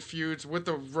couple good feuds with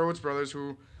the Rhodes brothers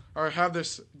who have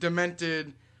this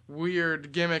demented,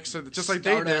 weird gimmicks, just like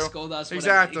they do. Goldust,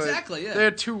 exactly, yeah. They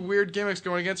had two weird gimmicks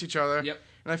going against each other. Yep.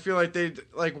 And I feel like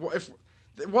if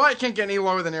Wyatt can't get any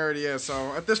lower than he already is.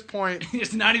 So at this point,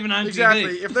 it's not even on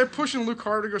exactly. TV. If they're pushing Luke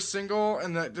Harper to go single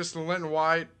and just letting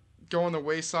Wyatt go on the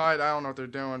wayside, I don't know what they're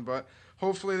doing. But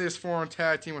hopefully they just form a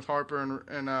tag team with Harper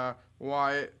and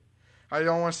Wyatt. I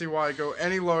don't want to see Wyatt go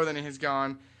any lower than he's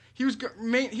gone. He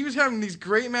was having these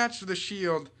great matches for the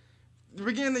Shield. The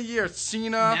beginning of the year,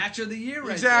 Cena. Match of the year,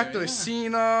 right exactly. there. Yeah.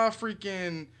 Cena,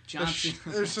 freaking. John Cena.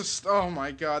 It's just, oh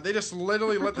my God. They just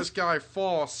literally let this guy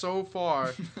fall so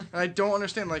far. And I don't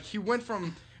understand. Like, he went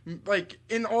from, like,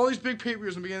 in all these big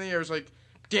pay-per-views in the beginning of the year, it was like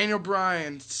Daniel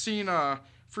Bryan, Cena,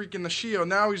 freaking the Shield.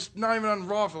 Now he's not even on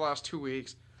Raw for the last 2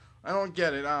 weeks. I don't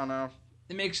get it. I don't know.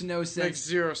 It makes no sense. It makes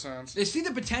zero sense. They see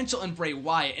the potential in Bray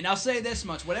Wyatt, and I'll say this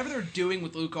much. Whatever they're doing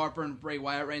with Luke Harper and Bray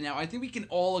Wyatt right now, I think we can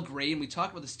all agree, and we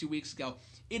talked about this 2 weeks ago,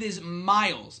 it is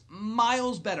miles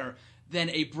better than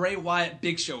a Bray Wyatt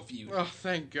Big Show feud. Oh,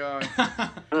 thank God.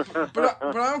 but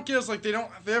I don't get it. It's like they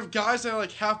have guys that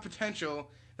like have potential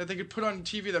that they could put on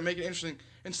TV that make it interesting.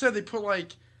 Instead, they put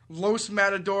like Los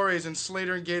Matadores and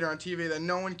Slater and Gator on TV that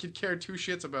no one could care two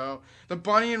shits about. The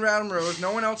Bunny and Adam Rose,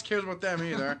 no one else cares about them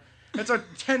either. It's a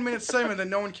 10-minute segment that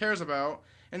no one cares about.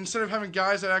 And instead of having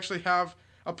guys that actually have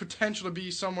a potential to be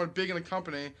somewhat big in the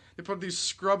company, they put these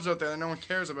scrubs out there that no one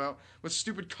cares about with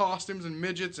stupid costumes and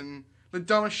midgets and the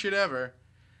dumbest shit ever.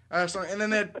 And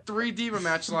then they had 3 Diva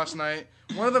matches last night.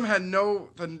 One of them had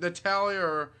the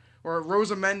Natalia or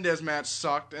Rosa Mendez match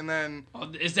sucked, and then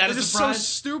is that it's a just surprise? so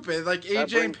stupid, like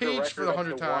AJ and Paige for the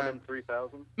 100th time.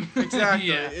 3,000. Exactly.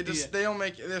 Yeah, They don't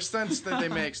make the sense that they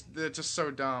make. It's just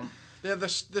so dumb. Yeah, the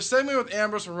segment with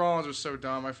Ambrose and Rollins was so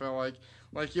dumb. I felt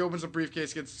like he opens a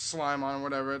briefcase, gets slime on,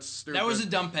 whatever. It's stupid. That was a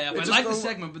dumb payoff. I like the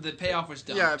segment, but the payoff was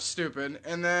dumb. Yeah, it's stupid.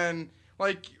 And then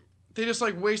they just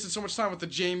wasted so much time with the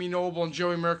Jamie Noble and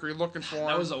Joey Mercury looking for him.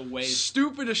 That was a waste.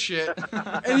 Stupid as shit.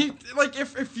 And he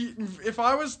if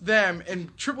I was them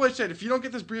and Triple H said, if you don't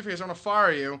get this briefcase, I'm gonna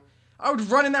fire you, I would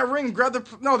run in that ring and grab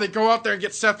no, they go out there and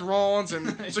get Seth Rollins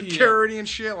and security and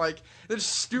shit. Like, there's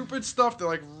stupid stuff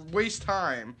to waste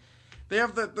time. They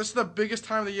have this is the biggest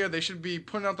time of the year. They should be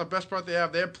putting out the best part they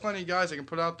have. They have plenty of guys they can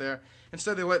put out there.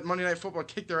 Instead, they let Monday Night Football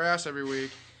kick their ass every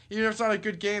week. Even if it's not a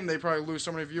good game, they probably lose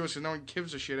so many viewers because no one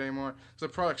gives a shit anymore because the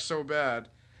product's so bad.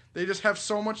 They just have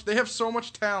so much. They have so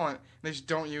much talent, and they just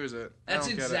don't use it. That's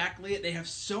exactly it. They have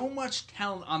so much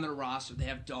talent on their roster. They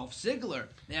have Dolph Ziggler.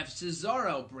 They have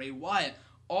Cesaro, Bray Wyatt.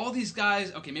 All these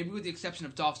guys, okay, maybe with the exception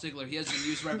of Dolph Ziggler, he hasn't been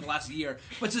used right for the last year.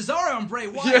 But Cesaro and Bray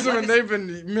Wyatt... they've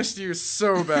been misused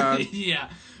so bad. Yeah.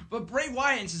 But Bray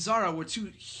Wyatt and Cesaro were 2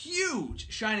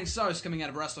 huge shining stars coming out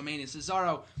of WrestleMania.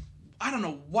 Cesaro, I don't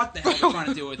know what the hell they're trying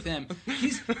to do with him.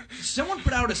 Someone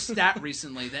put out a stat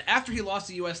recently that after he lost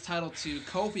the U.S. title to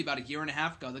Kofi about a year and a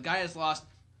half ago, the guy has lost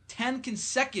 10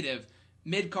 consecutive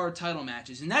mid-card title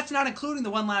matches. And that's not including the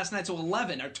one last night, so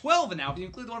 11 or 12 now. If you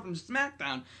include the one from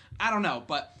SmackDown, I don't know,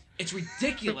 but it's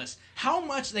ridiculous how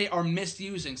much they are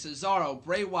misusing Cesaro,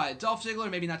 Bray Wyatt, Dolph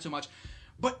Ziggler, maybe not so much,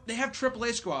 but they have Triple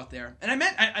H go out there. And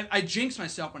I jinxed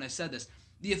myself when I said this.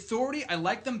 The Authority, I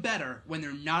like them better when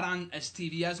they're not on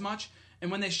TV as much, and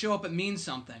when they show up, it means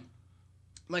something.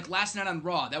 Like last night on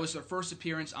Raw, that was their first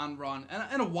appearance on Raw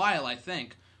in a while, I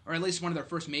think, or at least one of their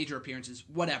first major appearances,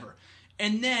 whatever.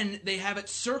 And then they have it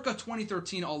circa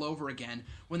 2013 all over again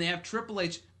when they have Triple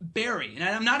H bury, and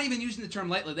I'm not even using the term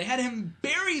lightly, they had him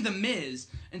bury The Miz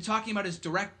and talking about his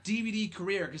direct DVD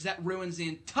career because that ruins the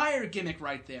entire gimmick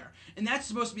right there. And that's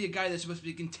supposed to be a guy that's supposed to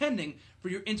be contending for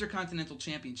your Intercontinental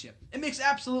Championship. It makes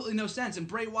absolutely no sense. And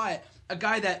Bray Wyatt, a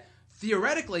guy that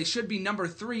theoretically should be number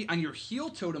 3 on your heel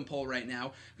totem pole right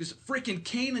now because freaking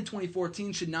Kane in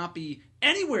 2014 should not be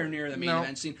anywhere near the main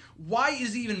event scene. Why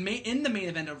is he even in the main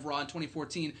event of Raw in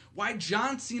 2014? Why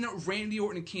John Cena, Randy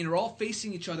Orton, and Kane are all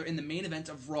facing each other in the main event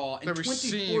of Raw in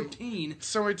 2014?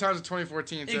 So many times in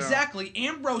 2014, too. Exactly.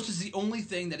 Ambrose is the only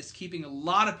thing that is keeping a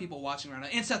lot of people watching around,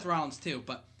 and Seth Rollins too,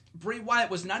 but Bray Wyatt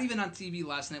was not even on TV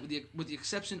last night with the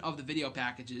exception of the video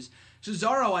packages.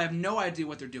 Cesaro, I have no idea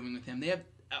what they're doing with him. They have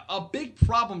a big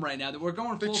problem right now that we're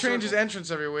going They full change his circle.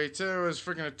 entrance every week, too. His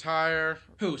freaking attire.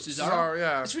 Who, Cesaro?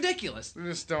 Yeah. It's ridiculous. They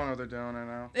just don't know what they're doing right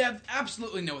now. They have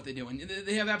absolutely know what they're doing.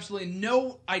 They have absolutely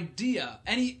no idea,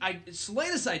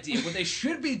 slightest idea what they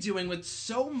should be doing with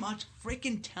so much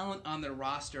freaking talent on their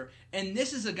roster. And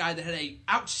this is a guy that had a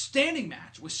outstanding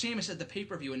match with Sheamus at the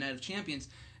pay-per-view in Night of Champions.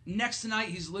 Next tonight,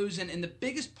 he's losing, and the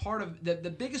biggest part of the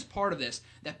biggest part of this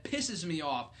that pisses me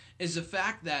off is the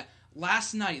fact that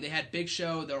last night they had Big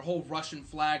Show, their whole Russian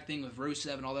flag thing with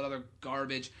Rusev and all that other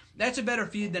garbage. That's a better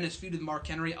feud than his feud with Mark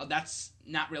Henry. That's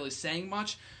not really saying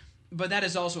much, but that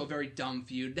is also a very dumb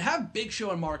feud. To have Big Show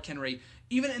and Mark Henry,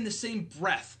 even in the same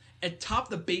breath, atop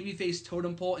the babyface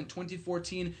totem pole in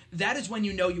 2014, that is when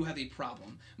you know you have a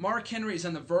problem. Mark Henry is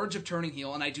on the verge of turning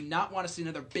heel, and I do not want to see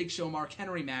another Big Show Mark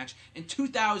Henry match in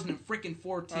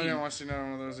 2014. I didn't want to see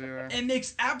none of those either. It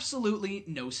makes absolutely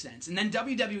no sense. And then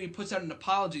WWE puts out an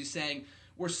apology saying,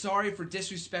 "We're sorry for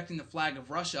disrespecting the flag of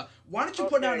Russia." Why don't you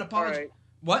put out an apology? Right.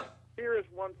 What? Here is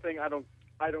one thing I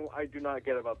do not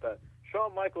get about that.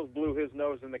 Shawn Michaels blew his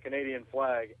nose in the Canadian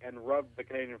flag and rubbed the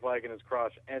Canadian flag in his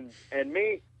crotch. And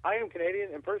me, I am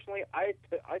Canadian, and personally, I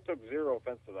took zero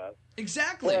offense to that.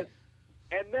 Exactly.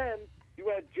 And then you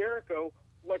had Jericho,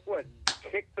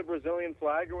 kick the Brazilian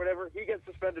flag or whatever. He gets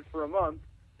suspended for a month.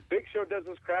 Big Show does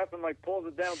this crap and, pulls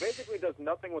it down. Basically does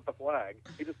nothing with the flag.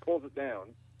 He just pulls it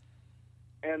down.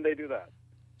 And they do that.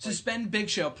 Suspend Big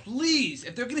Show, please.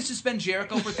 If they're going to suspend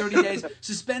Jericho for 30 days,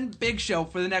 suspend Big Show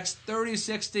for the next 30,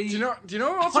 60, Do you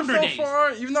know who also 100 fell days.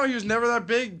 far? Even though he was never that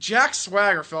big, Jack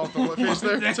Swagger fell off the face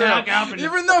there, the too. heck happened?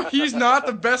 Even though he's not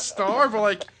the best star,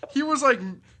 but, he was,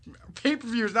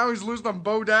 pay-per-views. Now he's losing on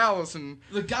Bo Dallas, and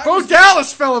The guy Bo was-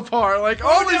 Dallas fell apart. Oh,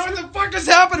 what the fuck has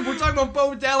happened? We're talking about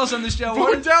Bo Dallas on the show.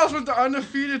 Bo Dallas went to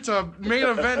undefeated to main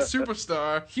event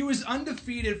superstar. He was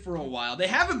undefeated for a while. They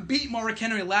haven't beat Mark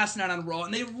Henry last night on Raw,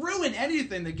 and they ruin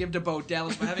anything they give to Bo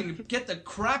Dallas by having him get the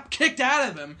crap kicked out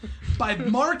of him by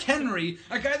Mark Henry,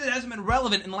 a guy that hasn't been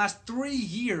relevant in the last 3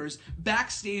 years,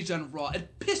 backstage on Raw.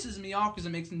 It pisses me off because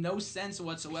it makes no sense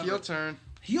whatsoever. Heel turn.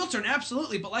 Heel turn,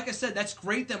 absolutely, but like I said, that's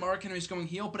great that Mark Henry's going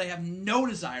heel, but I have no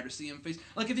desire to see him face...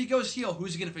 If he goes heel,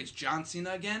 who's he going to face? John Cena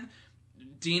again?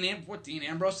 Dean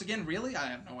Ambrose again? Really? I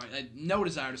have no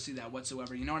desire to see that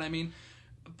whatsoever, you know what I mean?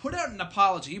 Put out an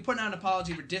apology. You put out an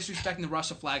apology for disrespecting the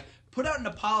Russia flag. Put out an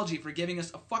apology for giving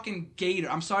us a fucking gator.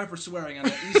 I'm sorry for swearing on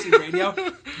the EC radio,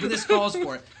 but this calls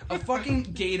for it. A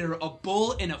fucking gator, a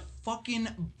bull, and a fucking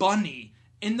bunny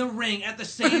in the ring at the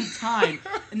same time.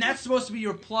 And that's supposed to be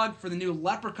your plug for the new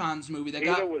Leprechauns movie that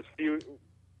PETA got... was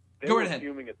Go right ahead.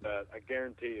 fuming at that, I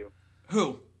guarantee you.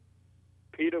 Who?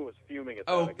 PETA was fuming at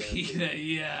that, Oh, I guarantee you. PETA,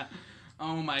 yeah.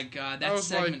 Oh my god, I that was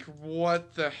segment...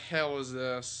 what the hell is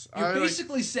this? You're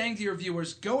basically saying to your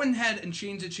viewers, go ahead and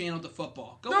change the channel to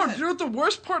football. Go No, ahead. you know what the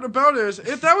worst part about it is?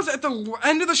 If that was at the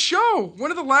end of the show,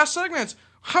 one of the last segments,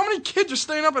 how many kids are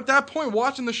staying up at that point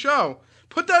watching the show?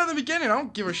 Put that in the beginning. I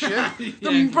don't give a shit.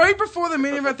 Right before the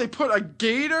main event, they put a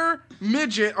gator,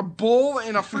 midget, a bull,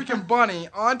 and a freaking bunny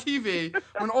on TV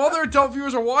when all their adult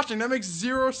viewers are watching. That makes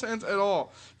zero sense at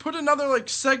all. Put another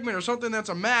segment or something that's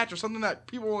a match or something that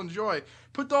people will enjoy.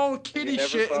 Put all the kiddie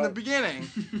shit in the beginning.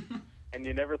 And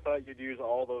you never thought you'd use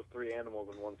all those three animals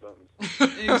in one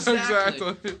sentence.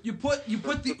 Exactly. You put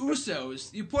the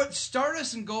Usos, you put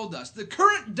Stardust and Goldust, the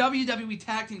current WWE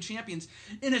Tag Team Champions,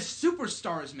 in a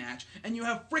Superstars match, and you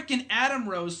have frickin' Adam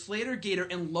Rose, Slater Gator,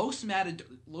 and Los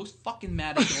fucking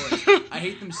Matadors. I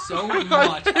hate them so much.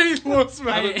 I hate Los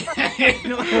I hate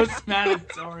Los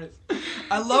Matadors.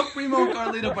 I love Primo and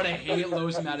Carlito, but I hate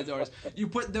Los Matadors. You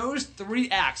put those three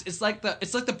acts. It's like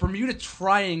the Bermuda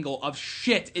Triangle of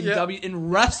shit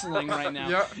in wrestling right now.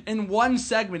 Yeah. In one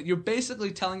segment, you're basically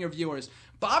telling your viewers.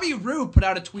 Bobby Roode put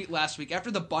out a tweet last week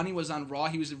after the Bunny was on Raw.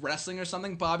 He was wrestling or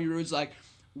something. Bobby Roode's like,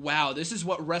 "Wow, this is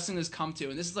what wrestling has come to,"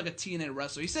 and this is like a TNA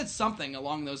wrestler. He said something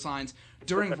along those lines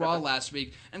during Raw last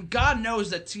week, and God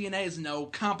knows that TNA is no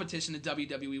competition to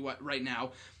WWE right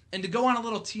now. And to go on a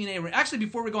little TNA rant, actually,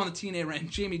 before we go on the TNA rant,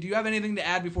 Jamie, do you have anything to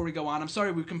add before we go on? I'm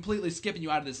sorry, we're completely skipping you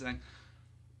out of this thing.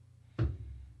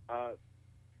 No.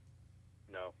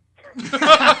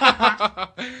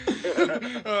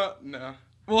 No.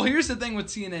 Well, here's the thing with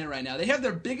TNA right now. They have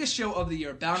their biggest show of the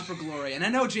year, Bound for Glory. And I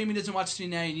know Jamie doesn't watch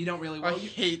TNA, and you don't really... I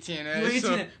hate TNA. You hate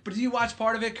so TNA, but do you watch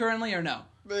part of it currently or no?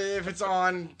 if it's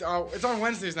on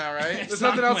Wednesdays now, right? It's There's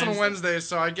nothing on else on Wednesday. Wednesdays,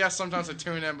 so I guess sometimes I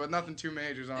tune in, but nothing too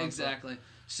major's on. Exactly.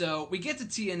 So we get to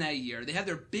TNA year. They have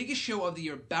their biggest show of the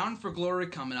year, Bound for Glory,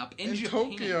 coming up in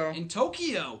Japan. Tokyo. In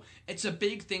Tokyo. It's a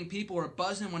big thing. People were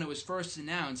buzzing when it was first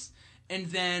announced. and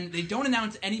then they don't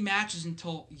announce any matches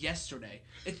until yesterday.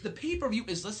 The pay-per-view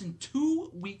is less than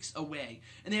 2 weeks away,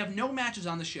 and they have no matches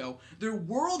on the show. They're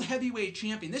World Heavyweight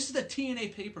Champion. This is the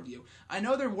TNA pay-per-view. I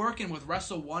know they're working with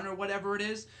Wrestle One or whatever it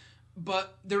is,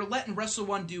 but they're letting Wrestle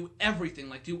One do everything,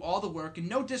 like do all the work, and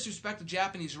no disrespect to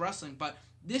Japanese wrestling, but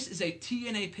this is a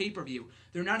TNA pay-per-view.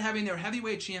 They're not having their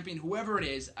heavyweight champion, whoever it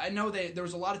is. I know there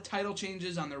was a lot of title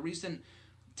changes on their recent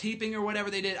taping or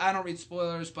whatever they did. I don't read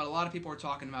spoilers, but a lot of people are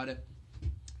talking about it.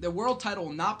 Their world title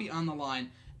will not be on the line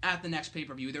at the next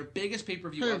pay-per-view. Their biggest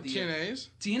pay-per-view of the year.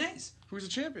 TNA's. Who's the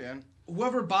champion?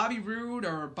 Whoever Bobby Roode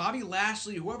or Bobby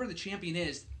Lashley, whoever the champion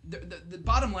is, the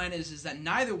bottom line is that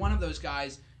neither one of those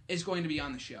guys is going to be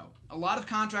on the show. A lot of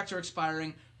contracts are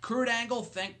expiring. Kurt Angle,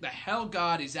 thank the hell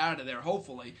God he's out of there,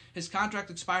 hopefully. His contract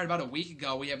expired about a week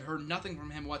ago. We have heard nothing from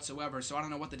him whatsoever, so I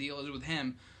don't know what the deal is with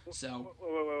him. So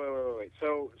Wait.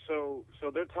 So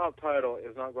their top title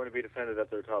is not going to be defended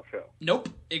at their top show? Nope.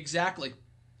 Exactly.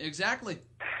 It's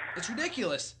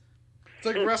ridiculous. It's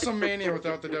like WrestleMania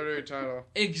without the WWE title.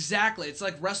 Exactly. It's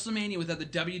like WrestleMania without the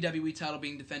WWE title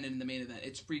being defended in the main event.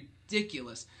 It's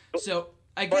ridiculous. So,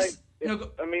 I guess...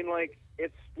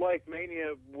 it's like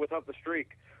Mania without the streak.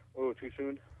 Oh, too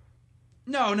soon?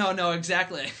 No,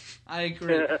 exactly. I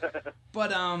agree.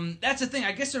 But that's the thing.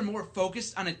 I guess they're more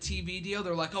focused on a TV deal.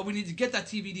 They're like, oh, we need to get that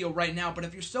TV deal right now. But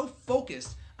if you're so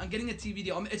focused on getting a TV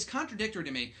deal, it's contradictory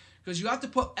to me because you have to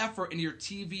put effort into your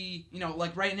TV.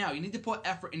 Like right now, you need to put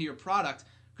effort into your product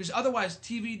because otherwise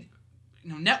TV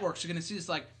networks are going to see this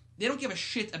like they don't give a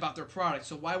shit about their product.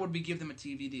 So why would we give them a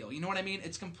TV deal? You know what I mean?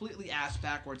 It's completely ass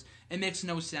backwards. It makes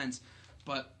no sense.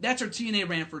 But that's our TNA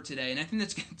rant for today, and I think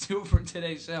that's going to do it for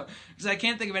today's show, because I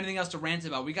can't think of anything else to rant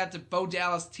about. We got to Bo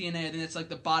Dallas, TNA, and it's like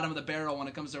the bottom of the barrel when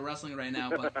it comes to wrestling right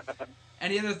now. But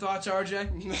any other thoughts,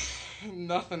 RJ?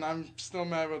 Nothing. I'm still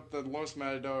mad with the Los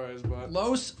Matadores, but...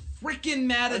 Los freaking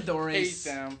Matadores.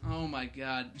 I hate them. Oh, my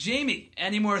God. Jamie,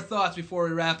 any more thoughts before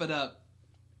we wrap it up?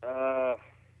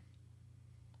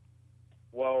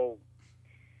 Well,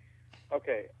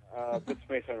 okay, this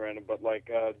may sound random, but,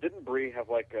 didn't Brie have,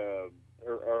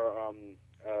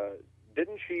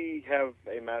 didn't she have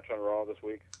a match on Raw this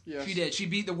week? Yes. She did. She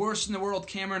beat the worst in the world,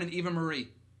 Cameron and Eva Marie.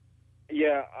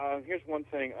 Yeah, here's one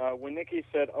thing. When Nikki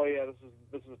said, oh, yeah,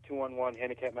 this is a 2-on-1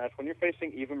 handicap match, when you're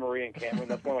facing Eva Marie and Cameron,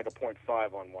 that's more like a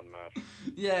 0.5 on one match.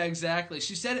 Yeah, exactly.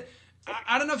 She said it.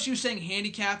 I don't know if she was saying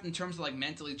handicapped in terms of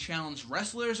mentally challenged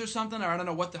wrestlers or something, or I don't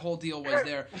know what the whole deal was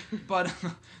there. But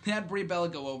they had Brie Bella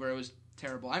go over. It was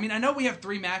terrible. I mean, I know we have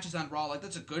 3 matches on Raw.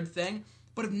 That's a good thing.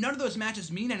 But if none of those matches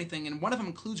mean anything, and one of them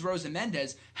includes Rosa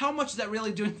Mendez, how much is that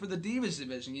really doing for the Divas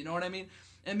division? You know what I mean?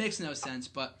 It makes no sense.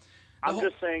 But I'm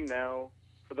just saying now,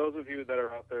 for those of you that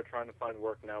are out there trying to find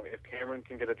work now, if Cameron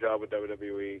can get a job with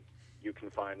WWE, you can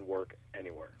find work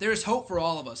anywhere. There's hope for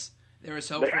all of us. There is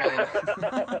hope for all of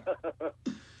us.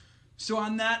 So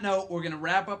on that note, we're going to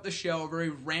wrap up the show, a very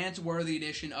rant-worthy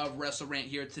edition of Wrestle Rant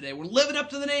here today. We're living up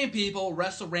to the name, people,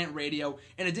 Wrestle Rant Radio.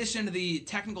 In addition to the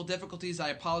technical difficulties, I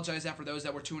apologize for those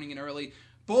that were tuning in early.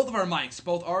 Both of our mics,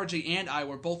 both RJ and I,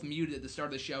 were both muted at the start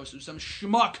of the show, so some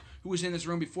schmuck who was in this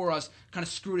room before us kind of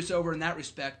screwed us over in that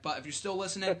respect. But if you're still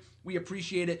listening, we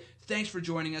appreciate it. Thanks for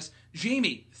joining us.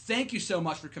 Jamie, thank you so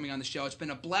much for coming on the show. It's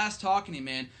been a blast talking to you,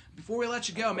 man. Before we let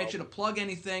you go, make sure to plug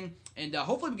anything, and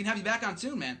hopefully we can have you back on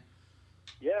soon, man.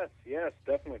 Yes,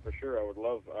 definitely, for sure. I would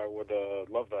love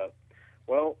that.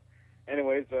 Well,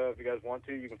 anyways, if you guys want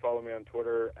to, you can follow me on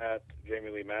Twitter at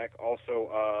Jamie Lee Mack.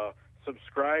 Also,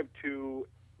 subscribe to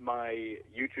my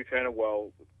YouTube channel.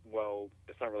 Well,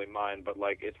 it's not really mine, but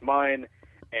it's mine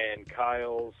and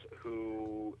Kyle's,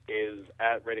 who is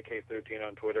at RadioK13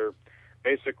 on Twitter.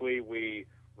 Basically, we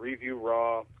review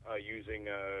Raw using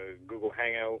Google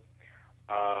Hangout.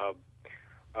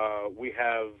 We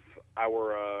have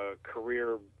our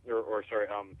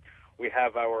we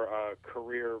have our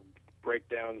career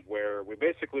breakdowns where we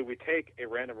take a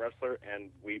random wrestler and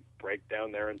we break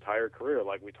down their entire career,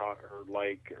 like we talk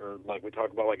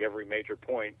about every major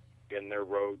point in their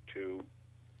road to,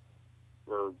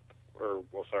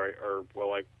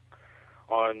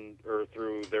 on or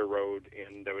through their road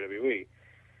in WWE.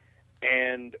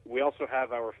 And we also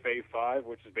have our Fave 5,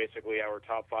 which is basically our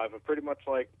top 5 of pretty much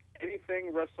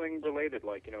anything wrestling related,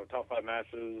 top 5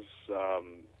 matches,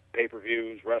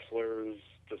 pay-per-views, wrestlers,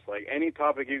 just any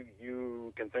topic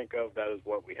you can think of, that is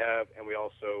what we have. And we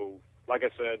also, like I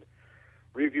said,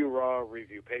 review Raw,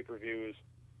 review pay-per-views,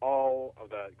 all of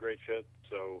that great shit.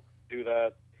 So do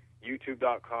that.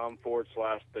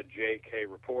 YouTube.com/the JK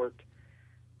Report.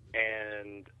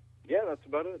 And yeah, that's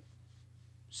about it.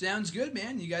 Sounds good,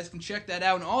 man. You guys can check that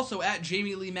out. And also at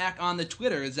Jamie Lee Mack on the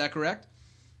Twitter. Is that correct?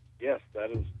 Yes, that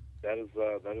is. That is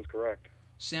correct.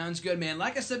 Sounds good, man.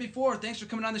 Like I said before, thanks for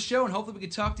coming on the show, and hopefully we can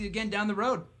talk to you again down the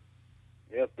road.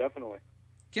 Yes, definitely.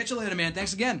 Catch you later, man.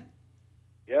 Thanks again.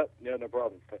 Yep, yeah, no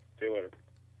problem. See you later.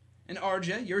 And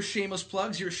RJ, your shameless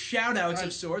plugs, your shout-outs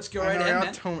of sorts. Go right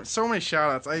ahead, man. So many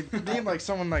shout-outs. I need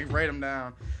someone write them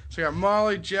down. So we got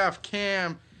Molly, Jeff,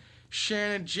 Cam,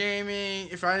 Shannon, Jamie.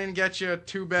 If I didn't get you,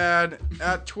 too bad.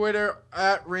 At Twitter,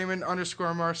 at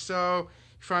Raymond_Marceau. You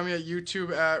find me at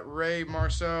YouTube at Ray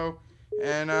Marceau.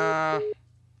 And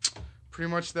pretty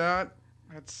much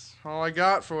that's all I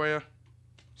got for you.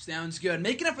 Sounds good.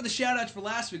 Making up for the shout-outs for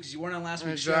last week because you weren't on last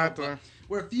week's Exactly. show.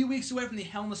 We're a few weeks away from the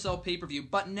Hell in a Cell pay-per-view,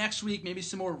 but next week, maybe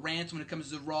some more rants when it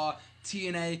comes to Raw,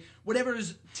 TNA, whatever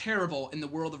is terrible in the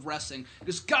world of wrestling.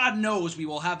 Because God knows we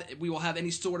will have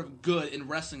any sort of good in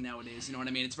wrestling nowadays. You know what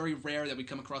I mean? It's very rare that we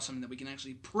come across something that we can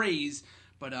actually praise,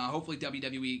 but hopefully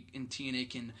WWE and TNA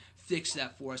can fix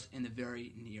that for us in the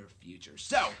very near future.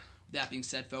 So, that being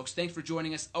said, folks, thanks for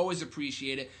joining us. Always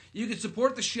appreciate it. You can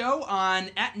support the show on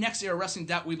at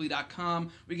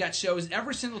nextEraWrestling.weebly.com. We got shows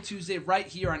every single Tuesday right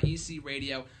here on EC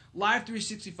Radio.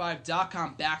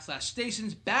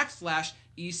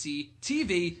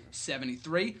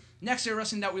 Live365.com/stations/ECTV73.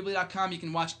 NextEraWrestling.weebly.com. You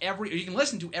can you can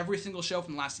listen to every single show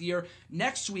from last year.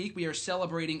 Next week, we are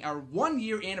celebrating our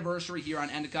 1-year anniversary here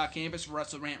on Endicott campus for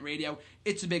WrestleRant Radio.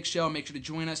 It's a big show. Make sure to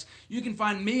join us. You can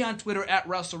find me on Twitter at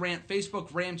WrestleRant,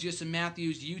 Facebook, Ramjius and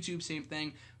Matthews, YouTube, same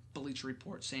thing, Bleacher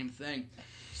Report, same thing.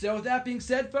 So with that being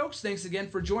said, folks, thanks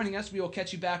again for joining us. We will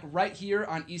catch you back right here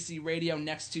on EC Radio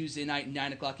next Tuesday night,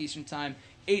 9 o'clock Eastern Time,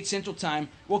 8 Central Time.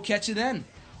 We'll catch you then.